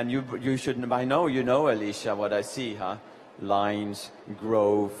 And you should, by now you know, Alicia, what I see, huh? Lines,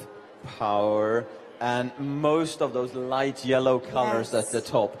 growth, power, and most of those light yellow colors at the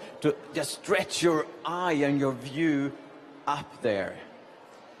top, to just stretch your eye and your view up there.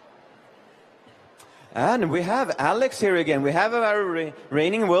 And we have Alex here again. We have our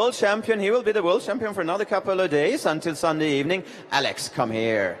reigning world champion. He will be the world champion for another couple of days until Sunday evening. Alex, come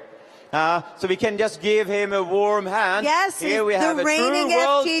here. So we can just give him a warm hand. Yes, here we have the a true reigning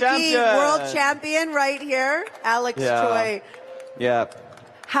world FTD champion. world champion right here, Alex Choi. Yeah.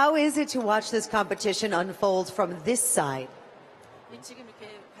 How is it to watch this competition unfold from this side? 지금 이렇게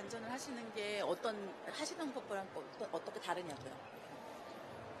관전을 하시는 게 하시는 것보다 어떻게 다르냐고요?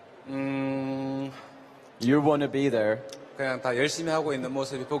 You want to be there. 그냥 다 열심히 하고 있는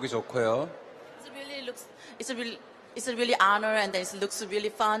모습이 보기 좋고요. It's a really honor, and it looks really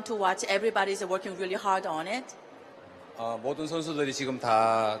fun to watch. Everybody's working really hard on it. 모든 선수들이 지금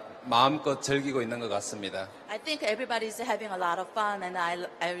다 마음껏 즐기고 있는 것 같습니다. I think everybody's having a lot of fun, and I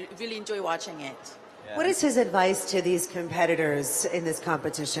really enjoy watching it. What is his advice to these competitors in this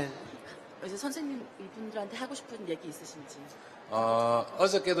competition? 이제 선생님 이분들한테 하고 싶은 얘기 있으신지?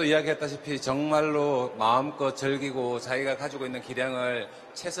 어저께도 이야기했다시피 정말로 마음껏 즐기고 자기가 가지고 있는 기량을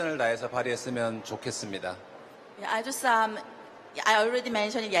최선을 다해서 발휘했으면 좋겠습니다. I already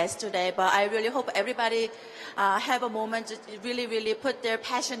mentioned it yesterday, but I really hope everybody have a moment to really put their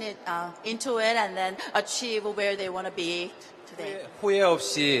passion into it and then achieve where they want to be today. 후회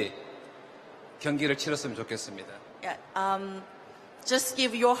없이 경기를 치렀으면 좋겠습니다. Just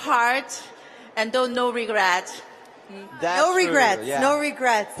give your heart and no regret. No regrets, no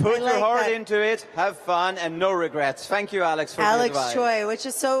regrets. Put your heart into it, have fun, and no regrets. Thank you, Alex, for the advice. Alex Choi, which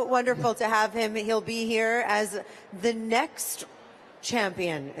is so wonderful to have him. He'll be here as the next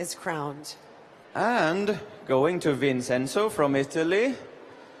champion is crowned. And going to Vincenzo from Italy.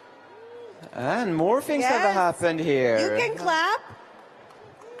 And more things have happened here. You can clap.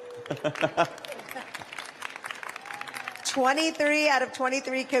 23 out of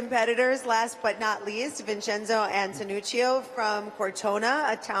 23 competitors, last but not least, Vincenzo Antonuccio from Cortona,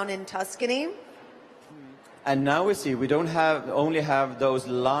 a town in Tuscany. And now we see we don't only have those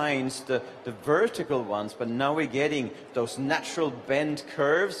lines, the vertical ones, but now we're getting those natural bend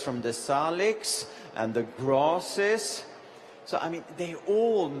curves from the salix and the grasses. So, I mean, they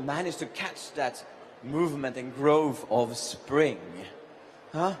all managed to catch that movement and growth of spring.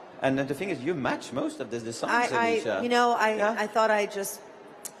 Huh? And the thing is, you match most of the designs, Alicia. I thought I'd just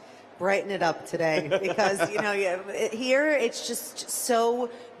brighten it up today because, here it's just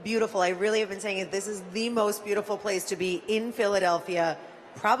so beautiful. I really have been saying it. This is the most beautiful place to be in Philadelphia,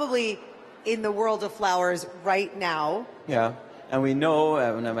 probably in the world of flowers right now. Yeah. And we know,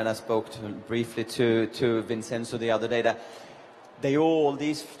 when I spoke briefly to Vincenzo the other day, that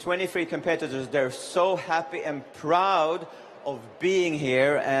these 23 competitors, they're so happy and proud of being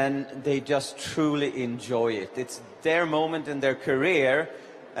here, and they just truly enjoy it. It's their moment in their career.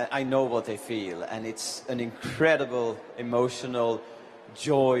 I know what they feel, and it's an incredible emotional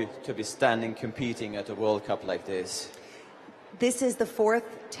joy to be standing competing at a World Cup like this. This is the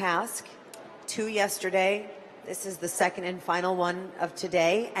fourth task, 2 yesterday. This is the second and final one of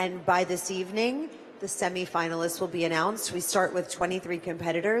today, and by this evening, the semifinalists will be announced. We start with 23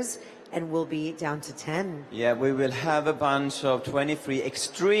 competitors, and we'll be down to 10. Yeah, we will have a bunch of 23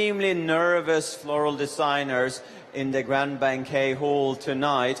 extremely nervous floral designers in the Grand Banquet Hall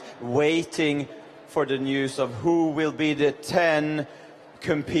tonight, waiting for the news of who will be the 10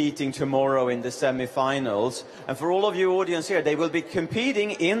 competing tomorrow in the semifinals. And for all of you audience here, they will be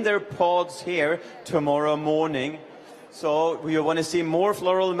competing in their pods here tomorrow morning. So you want to see more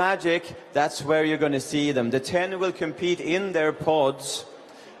floral magic, that's where you're going to see them. The 10 will compete in their pods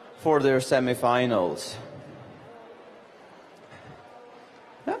for their semifinals.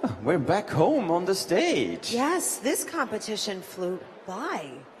 Oh, we're back home on the stage. Yes, this competition flew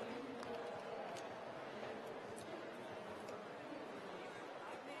by.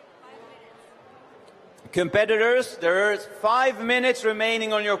 Competitors, there's 5 minutes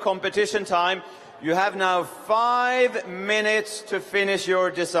remaining on your competition time. You have now 5 minutes to finish your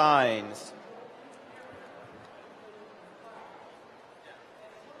designs.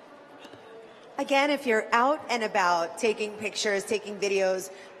 Again, if you're out and about taking pictures, taking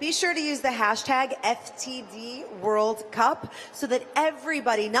videos, be sure to use the hashtag FTD World Cup so that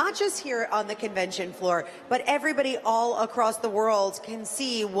everybody, not just here on the convention floor, but everybody all across the world can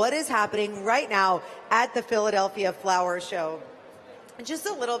see what is happening right now at the Philadelphia Flower Show. Just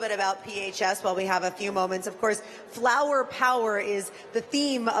a little bit about PHS while we have a few moments. Of course, Flower Power is the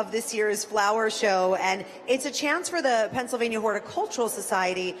theme of this year's flower show, and it's a chance for the Pennsylvania Horticultural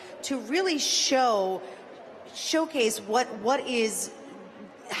Society to really showcase what is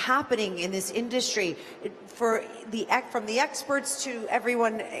happening in this industry from the experts to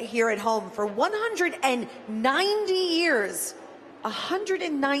everyone here at home. For 190 years.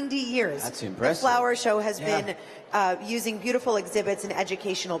 190 years. That's impressive. The Flower Show has been using beautiful exhibits and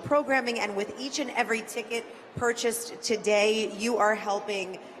educational programming, and with each and every ticket purchased today, you are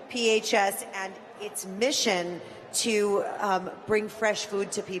helping PHS and its mission to bring fresh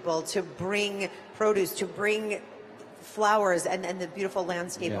food to people, to bring produce, to bring flowers and the beautiful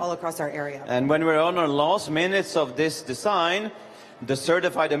landscape all across our area. And when we're on our last minutes of this design, the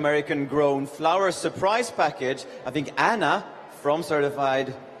Certified American Grown Flower Surprise Package, I think Anna from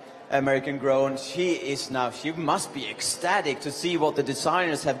Certified American Grown, she must be ecstatic to see what the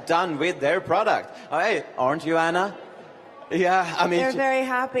designers have done with their product. Hey, aren't you, Anna? Yeah, I mean... They're very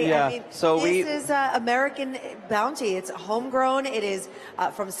happy. Yeah, I mean, so this is American bounty. It's homegrown. It is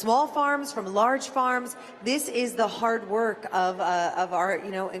from small farms, from large farms. This is the hard work of our,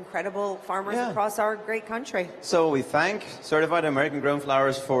 incredible farmers across our great country. So we thank Certified American Grown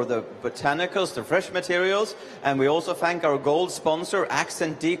Flowers for the botanicals, the fresh materials, and we also thank our gold sponsor,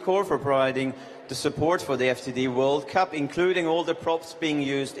 Accent Decor, for providing the support for the FTD World Cup, including all the props being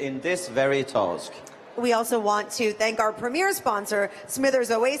used in this very task. We also want to thank our premier sponsor,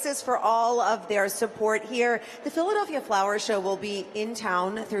 Smithers Oasis, for all of their support here. The Philadelphia Flower Show will be in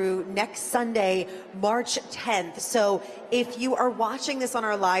town through next Sunday, March 10th. So if you are watching this on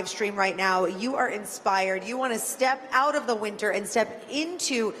our live stream right now, you are inspired, you want to step out of the winter and step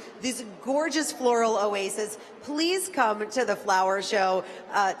into this gorgeous floral oasis, please come to the Flower Show.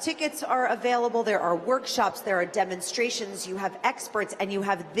 Tickets are available. There are workshops, there are demonstrations, you have experts, and you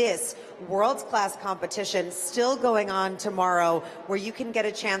have this world-class competition still going on tomorrow where you can get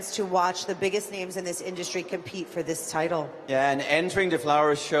a chance to watch the biggest names in this industry compete for this title. Yeah, and entering the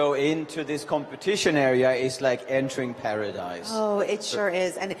Flower Show into this competition area is like entering paradise. Oh, it sure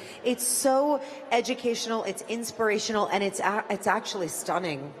is. And it's so educational, it's inspirational, and it's actually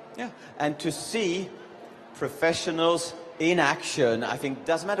stunning. Yeah, and to see professionals in action, I think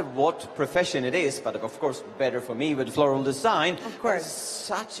doesn't matter what profession it is, but of course better for me with floral design. Of course.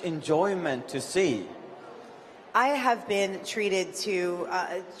 Such enjoyment to see. I have been treated to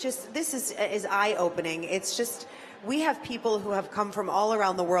this is eye-opening. It's just, we have people who have come from all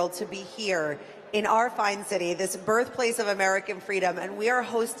around the world to be here in our fine city, this birthplace of American freedom, and we are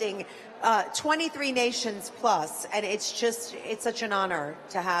hosting 23 nations plus, and it's such an honor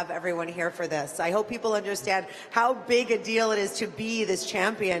to have everyone here for this. I hope people understand how big a deal it is to be this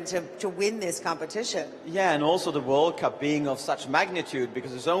champion, to win this competition. Yeah, and also the World Cup being of such magnitude,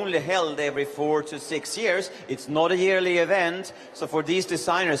 because it's only held every 4 to 6 years. It's not a yearly event, so for these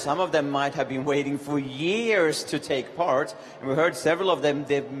designers, some of them might have been waiting for years to take part, and we heard several of them,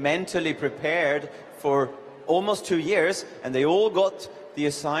 they've mentally prepared for almost 2 years, and they all got the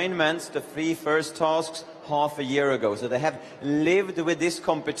assignments, the 3 first tasks, half a year ago. So they have lived with this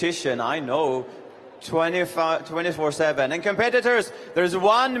competition, I know, 24/7. And competitors, there's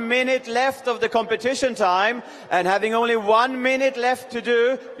 1 minute left of the competition time, and having only 1 minute left to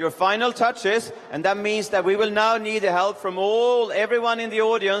do your final touches, and that means that we will now need the help from everyone in the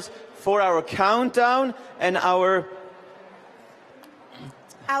audience for our countdown and our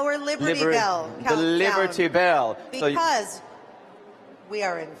Liberty Bell the countdown. Liberty Bell. Because we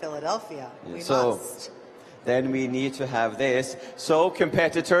are in Philadelphia. We must. Then we need to have this. So,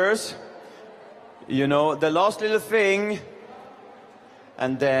 competitors, the last little thing,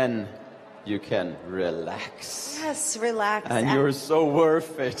 and then you can relax. Yes, relax. And you're so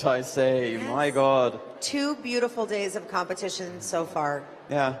worth it, I say. Yes. My God. 2 beautiful days of competition so far.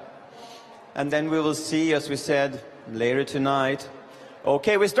 Yeah. And then we will see, as we said, later tonight.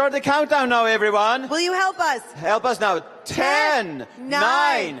 Okay, we start the countdown now, everyone. Will you help us? Help us now. 10,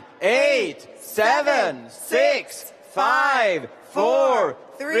 9, 8, 7, 6, 5, 4,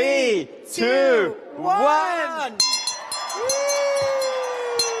 3, 2, 1.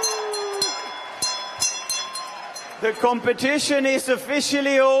 The competition is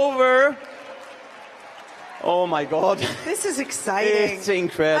officially over. Oh my God. This is exciting. It's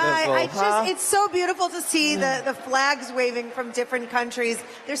incredible. It's so beautiful to see the flags waving from different countries.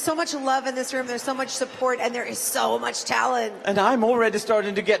 There's so much love in this room. There's so much support, and there is so much talent. And I'm already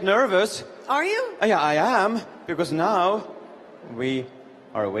starting to get nervous. Are you? Yeah, I am. Because now we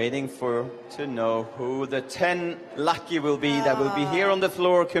are waiting to know who the 10 lucky will be that will be here on the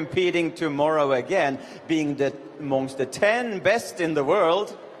floor competing tomorrow again, being amongst the 10 best in the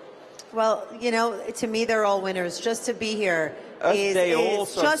world. Well, to me, they're all winners. Just to be here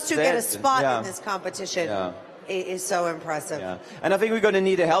is just to get a spot in this competition is so impressive. Yeah. And I think we're going to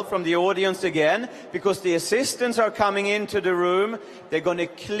need the help from the audience again, because the assistants are coming into the room. They're going to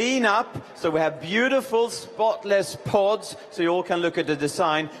clean up, so we have beautiful, spotless pods, so you all can look at the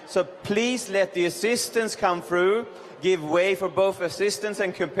design. So please let the assistants come through. Give way for both assistants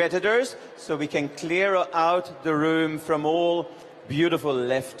and competitors, so we can clear out the room from all beautiful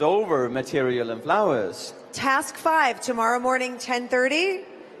leftover material and flowers. Task 5, tomorrow morning, 10:30.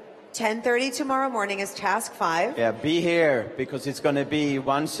 10:30 tomorrow morning is task 5. Yeah, be here because it's going to be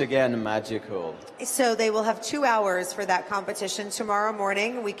once again magical. So they will have 2 hours for that competition tomorrow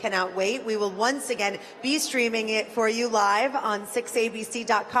morning. We cannot wait. We will once again be streaming it for you live on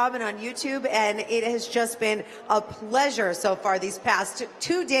 6abc.com and on YouTube. And it has just been a pleasure so far these past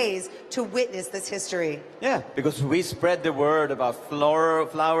 2 days to witness this history. Yeah, because we spread the word about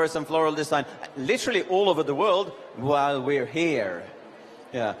flowers and floral design literally all over the world while we're here.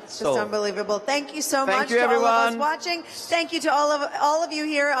 Yeah, It's just unbelievable. Thank you so much to everyone. all of us watching. Thank you to all of you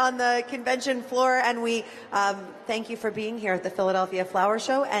here on the convention floor, and we thank you for being here at the Philadelphia Flower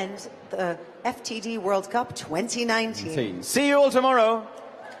Show and the FTD World Cup 2019. See you all tomorrow.